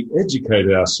and re-educate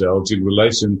ourselves in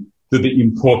relation to the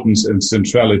importance and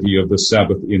centrality of the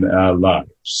Sabbath in our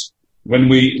lives. When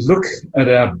we look at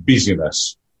our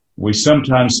busyness, we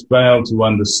sometimes fail to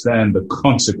understand the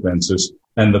consequences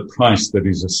and the price that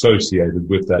is associated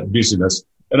with that busyness.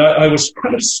 And I was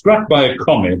kind of struck by a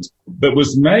comment that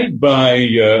was made by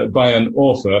an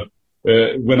author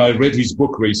when I read his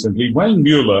book recently, Wayne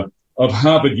Mueller of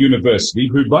Harvard University,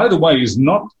 who, by the way, is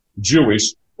not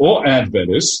Jewish or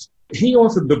Adventist, he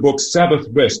authored the book Sabbath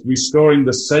Rest, Restoring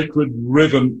the Sacred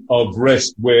Rhythm of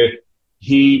Rest, where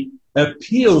he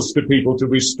appeals to people to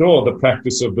restore the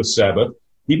practice of the Sabbath.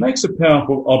 He makes a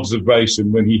powerful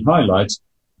observation when he highlights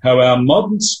how our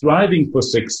modern striving for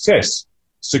success,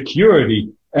 security,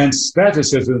 and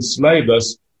status has enslaved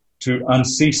us to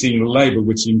unceasing labor,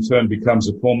 which in turn becomes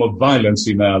a form of violence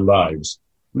in our lives.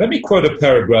 Let me quote a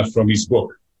paragraph from his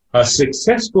book. A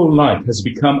successful life has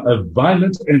become a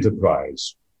violent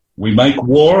enterprise. We make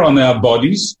war on our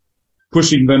bodies,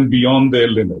 pushing them beyond their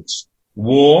limits.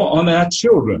 War on our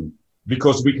children,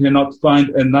 because we cannot find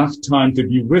enough time to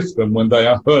be with them when they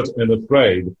are hurt and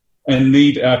afraid and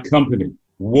need our company.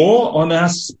 War on our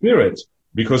spirit,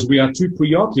 because we are too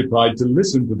preoccupied to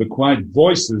listen to the quiet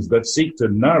voices that seek to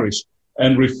nourish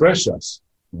and refresh us.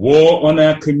 War on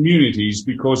our communities,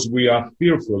 because we are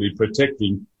fearfully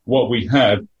protecting what we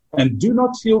have and do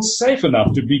not feel safe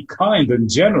enough to be kind and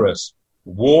generous.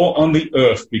 War on the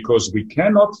earth, because we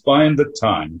cannot find the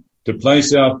time to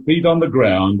place our feet on the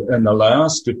ground and allow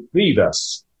us to feed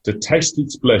us, to taste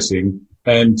its blessing,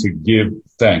 and to give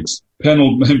thanks.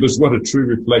 Panel members, what a true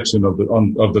reflection of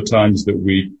the times that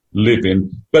we live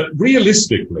in. But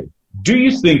realistically, do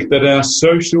you think that our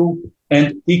social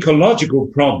and ecological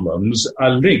problems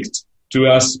are linked to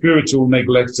our spiritual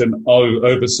neglect and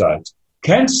oversight?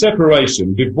 Can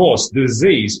separation, divorce,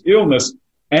 disease, illness,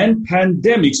 and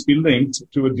pandemics be linked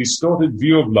to a distorted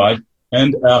view of life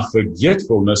and our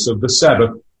forgetfulness of the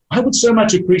Sabbath? I would so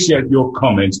much appreciate your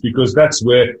comments, because that's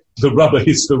where the rubber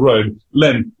hits the road.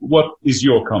 Len, what is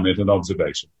your comment and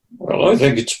observation? Well, I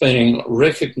think it's being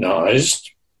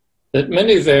recognised that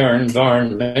many of our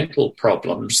environmental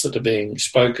problems that are being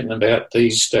spoken about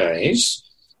these days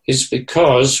is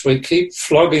because we keep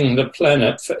flogging the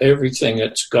planet for everything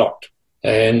it's got.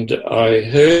 And I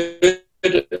heard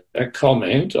a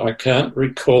comment, I can't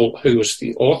recall who was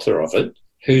the author of it,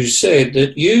 who said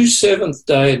that you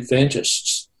Seventh-day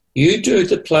Adventists, you do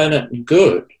the planet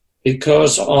good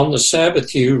because on the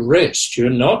Sabbath you rest. You're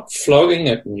not flogging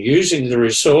it and using the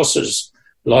resources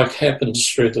like happens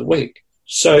through the week.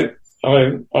 So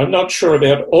I'm not sure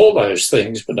about all those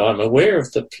things, but I'm aware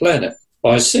of the planet.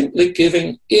 By simply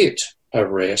giving it a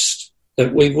rest,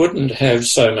 that we wouldn't have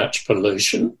so much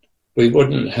pollution, we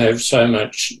wouldn't have so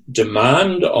much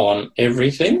demand on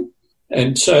everything.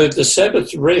 And so the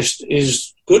Sabbath rest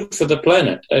is good for the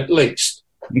planet, at least.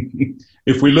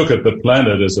 If we look at the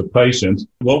planet as a patient,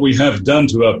 what we have done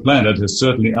to our planet has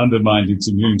certainly undermined its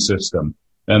immune system.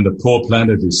 And the poor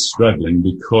planet is struggling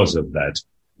because of that.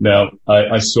 Now,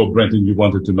 I saw, Brenton, you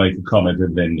wanted to make a comment,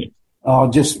 and then Nick.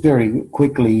 Just very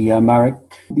quickly, Marek,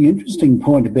 the interesting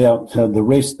point about the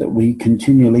rest that we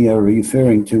continually are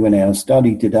referring to in our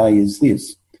study today is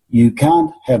this. You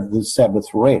can't have the Sabbath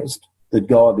rest that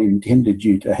God intended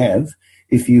you to have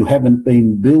if you haven't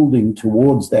been building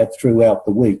towards that throughout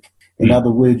the week. In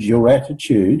other words, your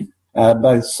attitude,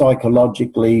 both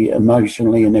psychologically,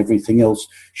 emotionally, and everything else,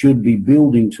 should be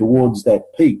building towards that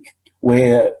peak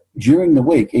where during the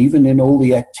week, even in all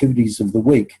the activities of the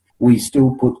week, we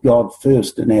still put God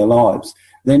first in our lives.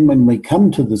 Then when we come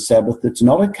to the Sabbath, it's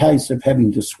not a case of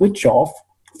having to switch off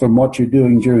from what you're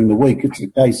doing during the week. It's a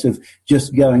case of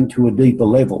just going to a deeper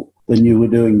level than you were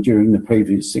doing during the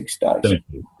previous 6 days. Thank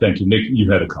you. Thank you. Nick,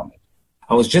 you had a comment.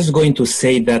 I was just going to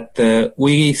say that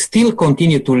we still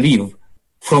continue to live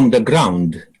from the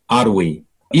ground, are we?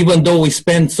 Even though we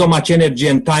spend so much energy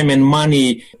and time and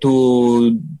money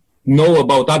to know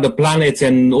about other planets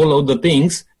and all of the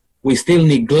things, we still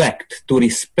neglect to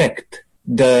respect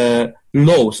the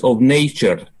laws of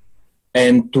nature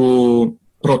and to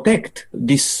protect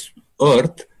this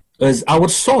earth as our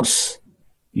source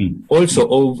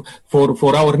also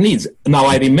for our needs. Now,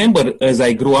 I remember as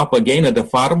I grew up again at the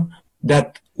farm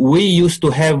that we used to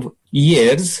have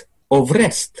years of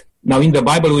rest. Now, in the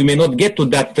Bible, we may not get to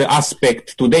that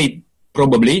aspect today,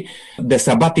 probably, the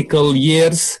sabbatical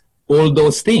years, all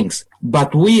those things.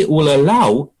 But we will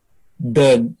allow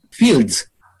the fields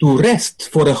to rest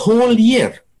for a whole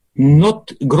year,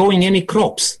 not growing any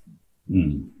crops,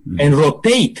 and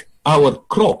rotate our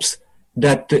crops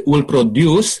that will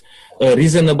produce a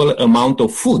reasonable amount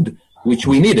of food, which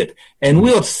we needed. And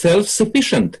we are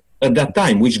self-sufficient at that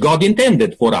time, which God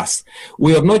intended for us.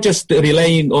 We are not just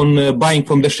relying on buying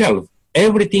from the shelf.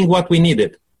 Everything what we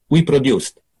needed, we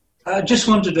produced. I just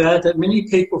wanted to add that many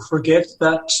people forget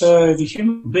that the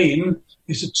human being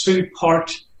is a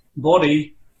two-part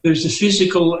body. There's the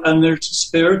physical and there's the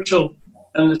spiritual,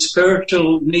 and the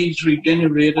spiritual needs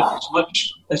regenerated as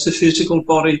much as the physical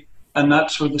body, and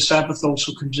that's where the Sabbath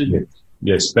also comes in.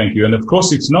 Yes, thank you. And of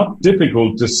course, it's not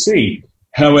difficult to see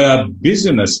how our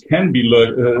busyness can be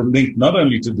linked not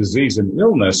only to disease and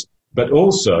illness, but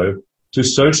also to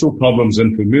social problems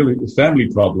and family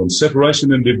problems.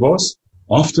 Separation and divorce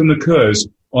often occurs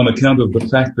on account of the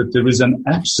fact that there is an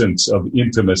absence of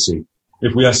intimacy.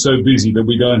 If we are so busy that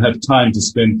we don't have time to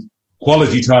spend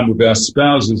quality time with our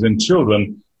spouses and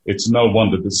children, it's no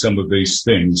wonder that some of these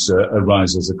things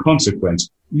arise as a consequence.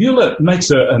 Mueller makes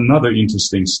another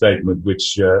interesting statement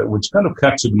which kind of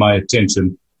captured my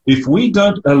attention. If we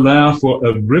don't allow for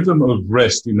a rhythm of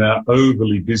rest in our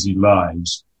overly busy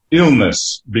lives,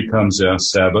 illness becomes our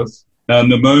Sabbath. Our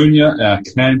pneumonia, our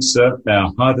cancer,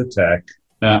 our heart attack,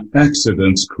 our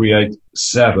accidents create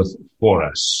Sabbath for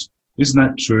us. Isn't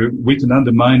that true? We can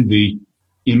undermine the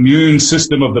immune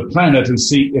system of the planet and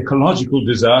see ecological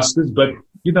disasters, but,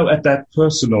 at that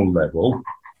personal level,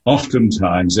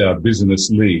 oftentimes our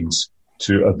business leads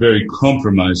to a very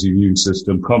compromised immune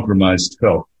system, compromised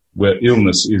health, where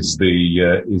illness is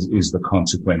the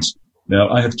consequence. Now,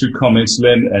 I have two comments,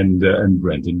 Len and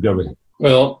Brendan. Go ahead.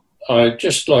 Well, I'd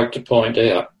just like to point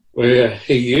out where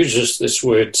he uses this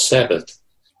word Sabbath.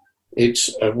 It's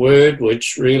a word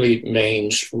which really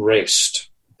means rest,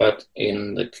 but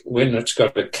when it's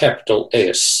got a capital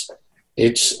S,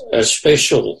 it's a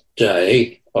special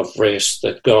day of rest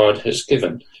that God has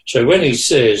given. So when he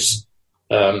says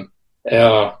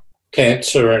our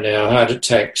cancer and our heart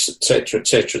attacks,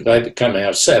 etc., they become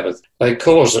our Sabbath, they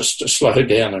cause us to slow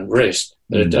down and rest,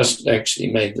 but it doesn't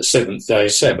actually mean the seventh-day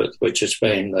Sabbath, which has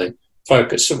been the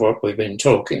focus of what we've been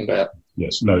talking about.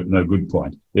 Yes, no, good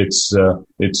point.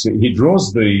 He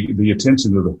draws the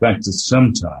attention to the fact that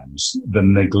sometimes the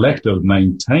neglect of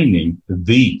maintaining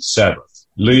the Sabbath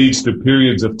leads to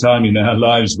periods of time in our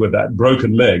lives where that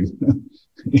broken leg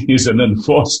is an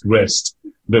enforced rest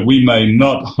that we may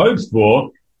not hope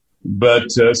for, but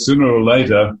sooner or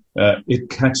later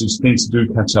things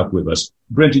do catch up with us.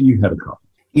 Brendan, you had a comment.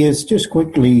 Yes, just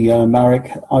quickly, Marek,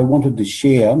 I wanted to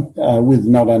share with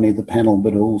not only the panel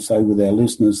but also with our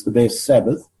listeners the best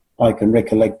Sabbath I can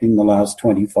recollect in the last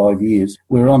 25 years.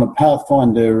 We're on a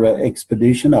Pathfinder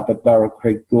expedition up at Burra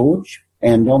Creek Gorge,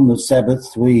 and on the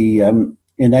Sabbath we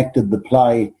enacted the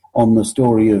play on the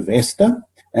story of Esther,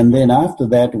 and then after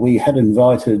that we had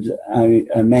invited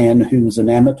a man who was an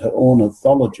amateur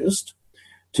ornithologist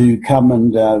to come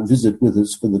and visit with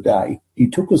us for the day. He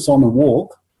took us on a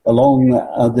walk along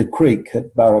the creek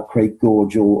at Burra Creek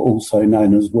Gorge, or also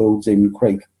known as World's End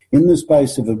Creek. In the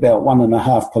space of about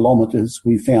 1.5 kilometres,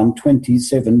 we found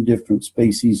 27 different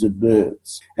species of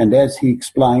birds. And as he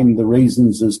explained the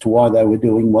reasons as to why they were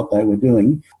doing what they were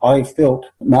doing, I felt,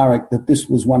 Marek, that this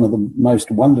was one of the most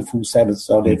wonderful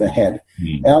Sabbaths I'd ever had.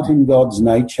 Out in God's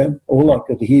nature, all I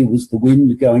could hear was the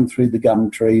wind going through the gum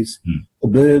trees, the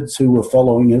birds who were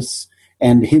following us,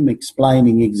 and him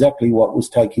explaining exactly what was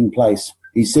taking place.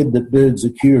 He said that birds are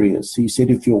curious. He said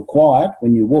if you're quiet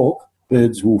when you walk,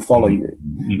 birds will follow you.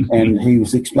 And he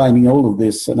was explaining all of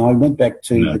this, and I went back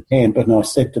to the camp and I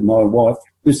said to my wife,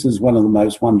 this is one of the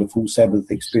most wonderful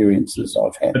Sabbath experiences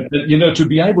I've had. To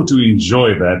be able to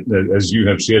enjoy that, as you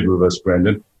have shared with us,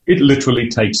 Brendan, it literally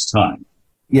takes time.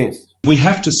 Yes. We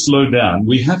have to slow down.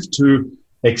 We have to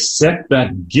accept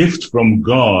that gift from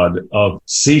God of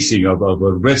ceasing, of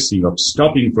resting, of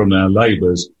stopping from our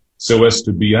labors, so as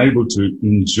to be able to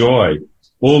enjoy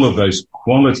all of those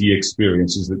quality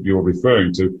experiences that you're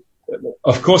referring to.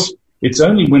 Of course, it's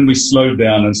only when we slow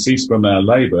down and cease from our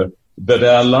labor that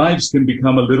our lives can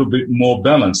become a little bit more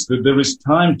balanced, that there is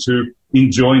time to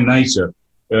enjoy nature.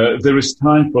 There is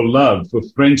time for love, for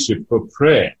friendship, for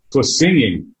prayer, for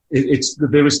singing.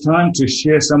 There is time to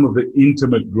share some of the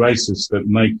intimate graces that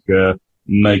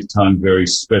make time very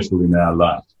special in our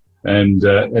life. And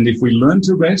if we learn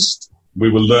to rest, we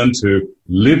will learn to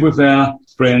live with our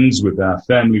friends, with our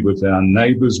family, with our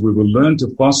neighbors. We will learn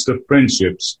to foster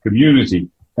friendships, community,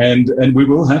 and we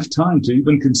will have time to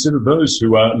even consider those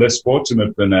who are less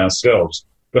fortunate than ourselves,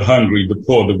 the hungry, the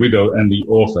poor, the widow, and the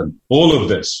orphan. All of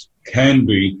this can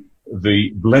be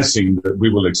the blessing that we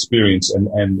will experience,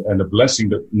 and a blessing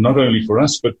that not only for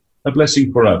us, but a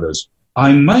blessing for others.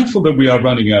 I'm mindful that we are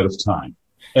running out of time,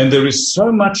 and there is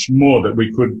so much more that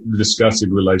we could discuss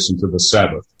in relation to the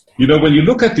Sabbath. When you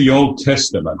look at the Old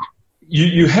Testament,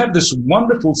 you have this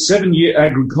wonderful 7-year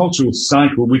agricultural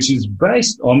cycle, which is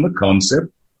based on the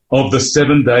concept of the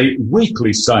 7-day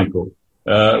weekly cycle.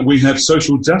 We have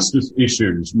social justice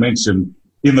issues mentioned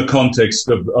in the context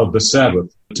of the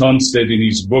Sabbath. Tonstead, in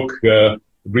his book,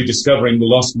 Rediscovering the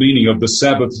Lost Meaning of the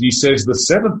Sabbath, he says the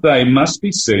seventh day must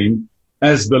be seen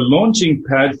as the launching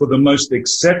pad for the most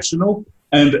exceptional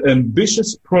and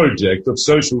ambitious project of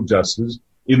social justice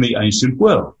in the ancient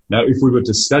world. Now, if we were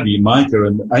to study Micah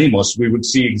and Amos, we would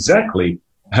see exactly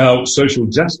how social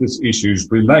justice issues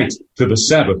relate to the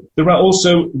Sabbath. There are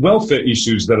also welfare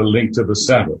issues that are linked to the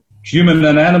Sabbath. Human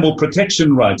and animal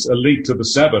protection rights are linked to the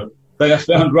Sabbath. They are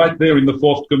found right there in the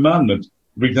fourth commandment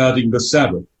regarding the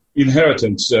Sabbath.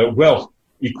 Inheritance, wealth,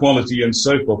 equality, and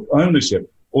so forth,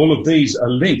 ownership. All of these are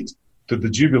linked to the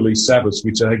Jubilee Sabbaths,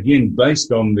 which are again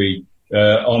based on the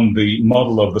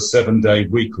model of the 7-day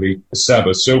weekly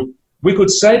Sabbath. So we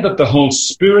could say that the whole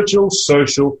spiritual,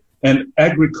 social, and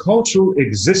agricultural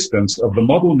existence of the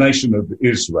model nation of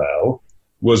Israel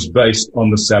was based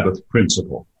on the Sabbath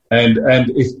principle. And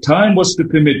if time was to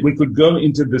permit, we could go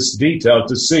into this detail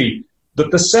to see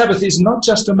that the Sabbath is not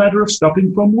just a matter of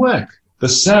stopping from work. The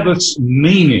Sabbath's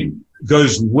meaning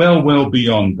goes well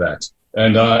beyond that.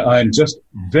 And I'm just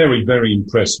very, very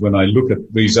impressed when I look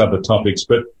at these other topics.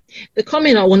 But the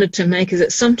comment I wanted to make is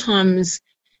that sometimes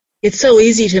it's so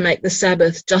easy to make the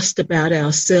Sabbath just about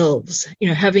ourselves,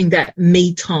 having that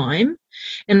me time.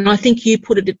 And I think you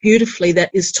put it beautifully,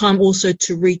 that is time also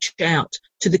to reach out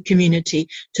to the community,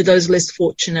 to those less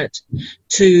fortunate,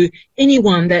 to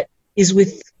anyone that is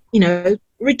with,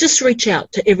 just reach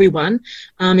out to everyone.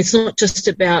 It's not just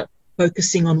about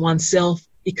focusing on oneself,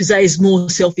 because that is more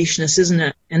selfishness, isn't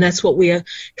it? And that's what we are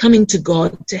coming to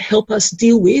God to help us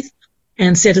deal with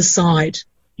and set aside.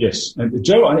 Yes. And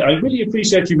Joe, I really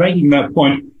appreciate you making that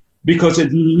point, because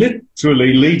it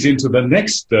literally leads into the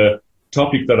next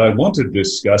topic that I want to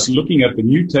discuss. Looking at the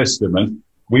New Testament,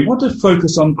 we want to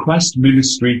focus on Christ's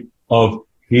ministry of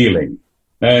healing.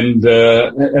 And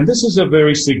this is a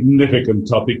very significant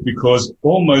topic, because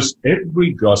almost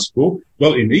every gospel,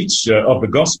 in each of the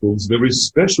gospels, there is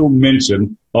special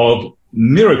mention of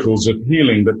miracles of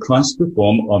healing that Christ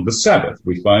performed on the Sabbath.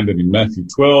 We find it in Matthew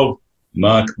 12,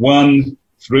 Mark 1,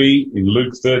 3, in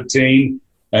Luke 13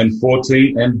 and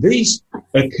 14. And these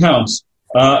accounts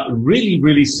are really,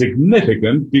 really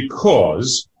significant,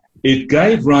 because it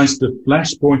gave rise to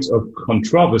flashpoints of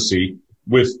controversy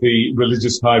with the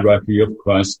religious hierarchy of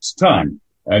Christ's time.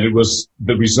 And it was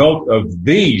the result of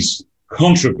these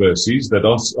controversies that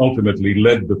ultimately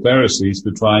led the Pharisees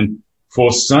to try and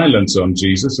force silence on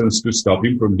Jesus and to stop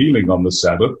him from healing on the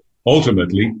Sabbath.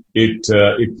 Ultimately, it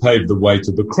paved the way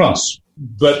to the cross.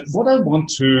 But what I want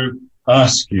to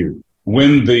ask you,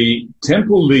 when the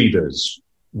temple leaders,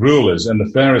 rulers, and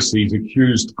the Pharisees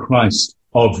accused Christ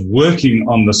of working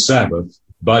on the Sabbath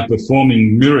by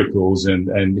performing miracles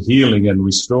and healing and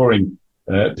restoring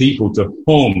people to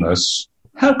wholeness,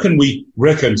 how can we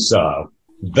reconcile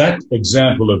that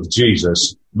example of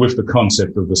Jesus with the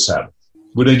concept of the Sabbath?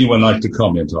 Would anyone like to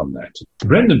comment on that?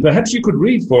 Brendan, perhaps you could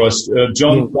read for us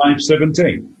John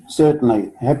 5:17.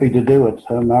 Certainly. Happy to do it,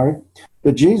 Murray.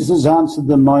 But Jesus answered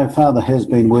them, "My Father has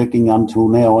been working until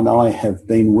now, and I have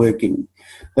been working."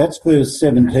 That's verse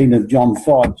 17 of John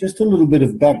 5. Just a little bit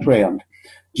of background.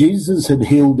 Jesus had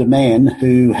healed a man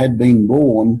who had been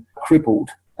born crippled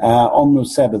on the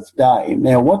Sabbath day.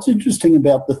 Now, what's interesting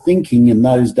about the thinking in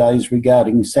those days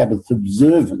regarding Sabbath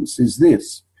observance is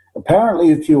this.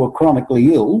 Apparently, if you were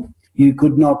chronically ill, you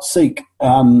could not seek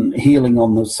healing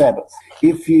on the Sabbath.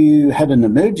 If you had an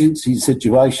emergency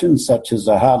situation, such as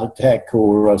a heart attack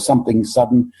or something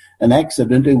sudden, an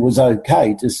accident, it was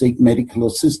okay to seek medical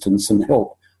assistance and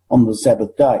help on the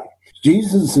Sabbath day.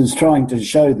 Jesus is trying to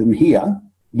show them here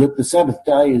that the Sabbath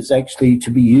day is actually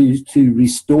to be used to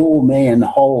restore man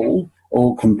whole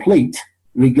or complete,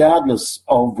 regardless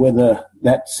of whether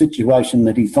that situation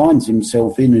that he finds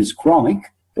himself in is chronic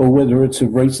or whether it's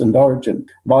of recent origin.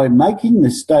 By making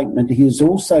this statement, he is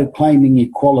also claiming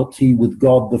equality with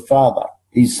God the Father.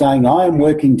 He's saying, I am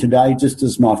working today just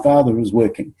as my Father is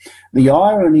working. The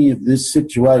irony of this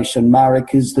situation,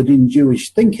 Marek, is that in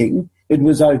Jewish thinking, it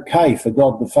was okay for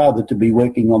God the Father to be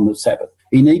working on the Sabbath.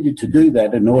 He needed to do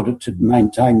that in order to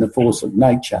maintain the force of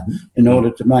nature, in order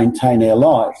to maintain our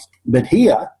lives. But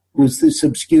here was this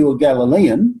obscure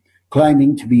Galilean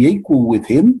claiming to be equal with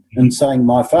him and saying,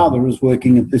 my Father is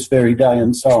working at this very day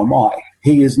and so am I.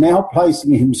 He is now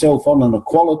placing himself on an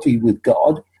equality with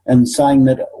God and saying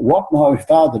that what my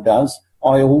Father does,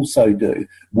 I also do.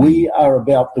 We are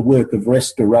about the work of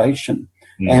restoration.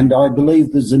 And I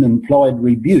believe there's an implied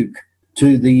rebuke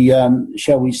to the,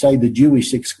 shall we say, the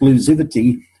Jewish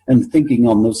exclusivity and thinking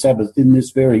on the Sabbath in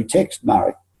this very text,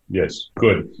 Murray. Yes,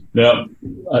 good. Now,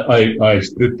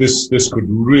 this could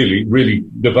really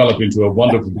develop into a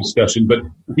wonderful discussion, but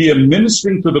here,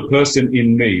 ministering to the person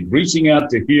in need, reaching out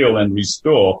to heal and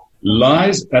restore,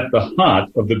 lies at the heart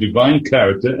of the divine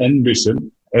character and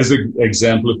mission as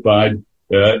exemplified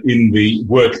in the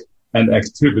work and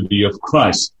activity of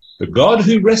Christ. The God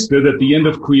who rested at the end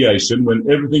of creation when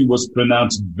everything was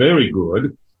pronounced very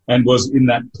good and was in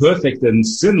that perfect and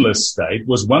sinless state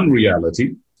was one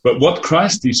reality. But what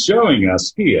Christ is showing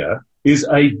us here is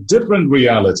a different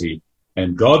reality.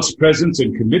 And God's presence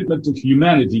and commitment to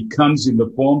humanity comes in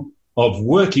the form of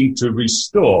working to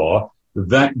restore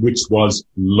that which was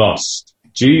lost.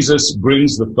 Jesus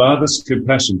brings the Father's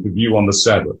compassion to view on the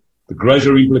Sabbath. The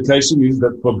greater implication is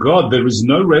that for God there is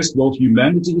no rest while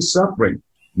humanity is suffering.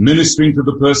 Ministering to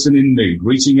the person in need,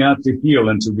 reaching out to heal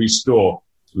and to restore,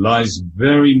 lies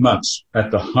very much at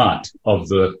the heart of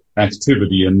the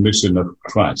activity and mission of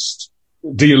Christ.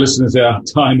 Dear listeners, our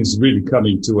time is really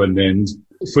coming to an end.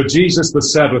 For Jesus, the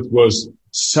Sabbath was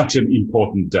such an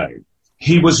important day.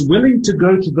 He was willing to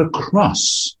go to the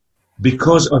cross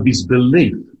because of his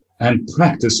belief and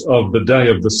practice of the day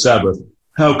of the Sabbath.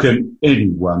 How can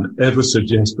anyone ever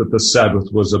suggest that the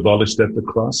Sabbath was abolished at the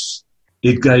cross?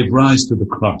 It gave rise to the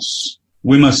cross.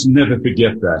 We must never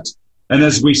forget that. And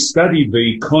as we study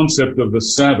the concept of the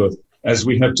Sabbath, as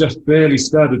we have just barely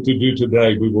started to do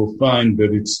today, we will find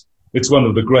that it's one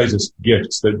of the greatest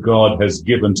gifts that God has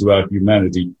given to our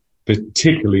humanity,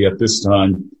 particularly at this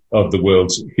time of the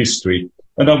world's history.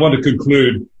 And I want to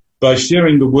conclude by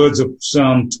sharing the words of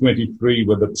Psalm 23,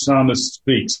 where the psalmist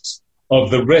speaks of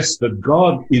the rest that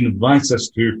God invites us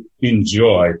to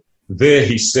enjoy. There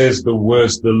he says the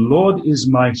words, "The Lord is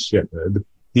my shepherd.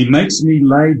 He makes me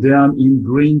lie down in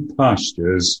green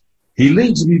pastures. He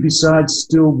leads me beside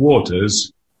still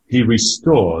waters. He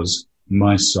restores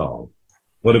my soul."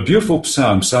 What a beautiful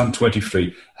psalm, Psalm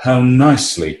 23. How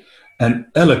nicely and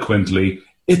eloquently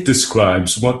it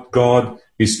describes what God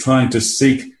is trying to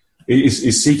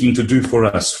is seeking to do for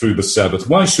us through the Sabbath.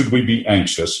 Why should we be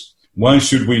anxious? Why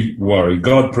should we worry?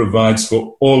 God provides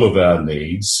for all of our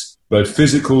needs, both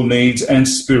physical needs and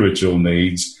spiritual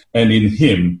needs, and in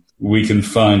him we can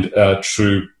find our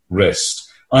true rest.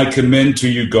 I commend to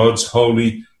you God's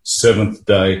holy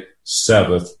seventh-day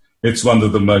Sabbath. It's one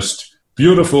of the most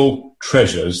beautiful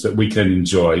treasures that we can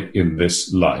enjoy in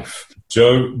this life.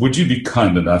 Joe, would you be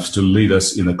kind enough to lead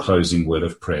us in a closing word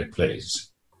of prayer, please?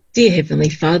 Dear Heavenly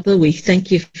Father, we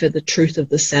thank you for the truth of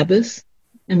the Sabbath,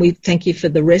 and we thank you for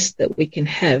the rest that we can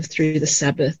have through the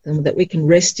Sabbath and that we can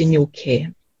rest in your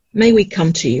care. May we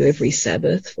come to you every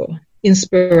Sabbath for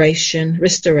inspiration,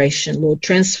 restoration, Lord,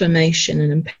 transformation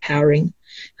and empowering.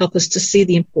 Help us to see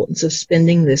the importance of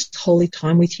spending this holy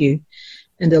time with you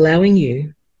and allowing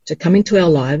you to come into our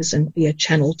lives and be a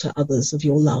channel to others of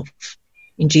your love.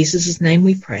 In Jesus' name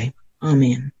we pray.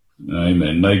 Amen.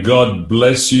 Amen. May God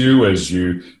bless you as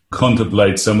you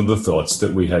contemplate some of the thoughts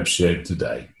that we have shared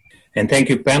today. And thank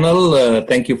you, panel.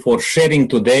 Thank you for sharing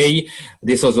today.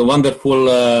 This was a wonderful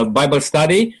Bible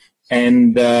study.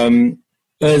 And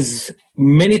as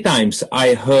many times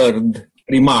I heard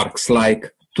remarks like,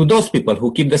 to those people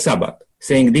who keep the Sabbath,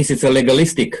 saying this is a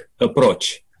legalistic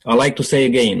approach. I like to say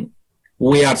again,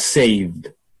 we are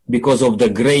saved because of the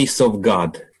grace of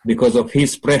God, because of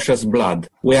his precious blood.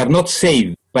 We are not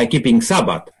saved by keeping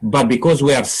Sabbath, but because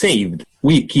we are saved,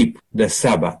 we keep the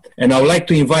Sabbath. And I would like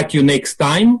to invite you next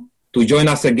time to join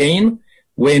us again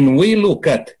when we look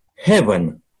at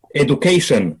heaven,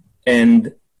 education,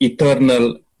 and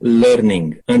eternal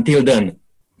learning. Until then,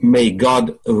 may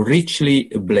God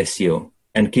richly bless you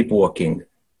and keep walking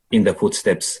in the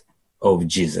footsteps of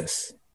Jesus.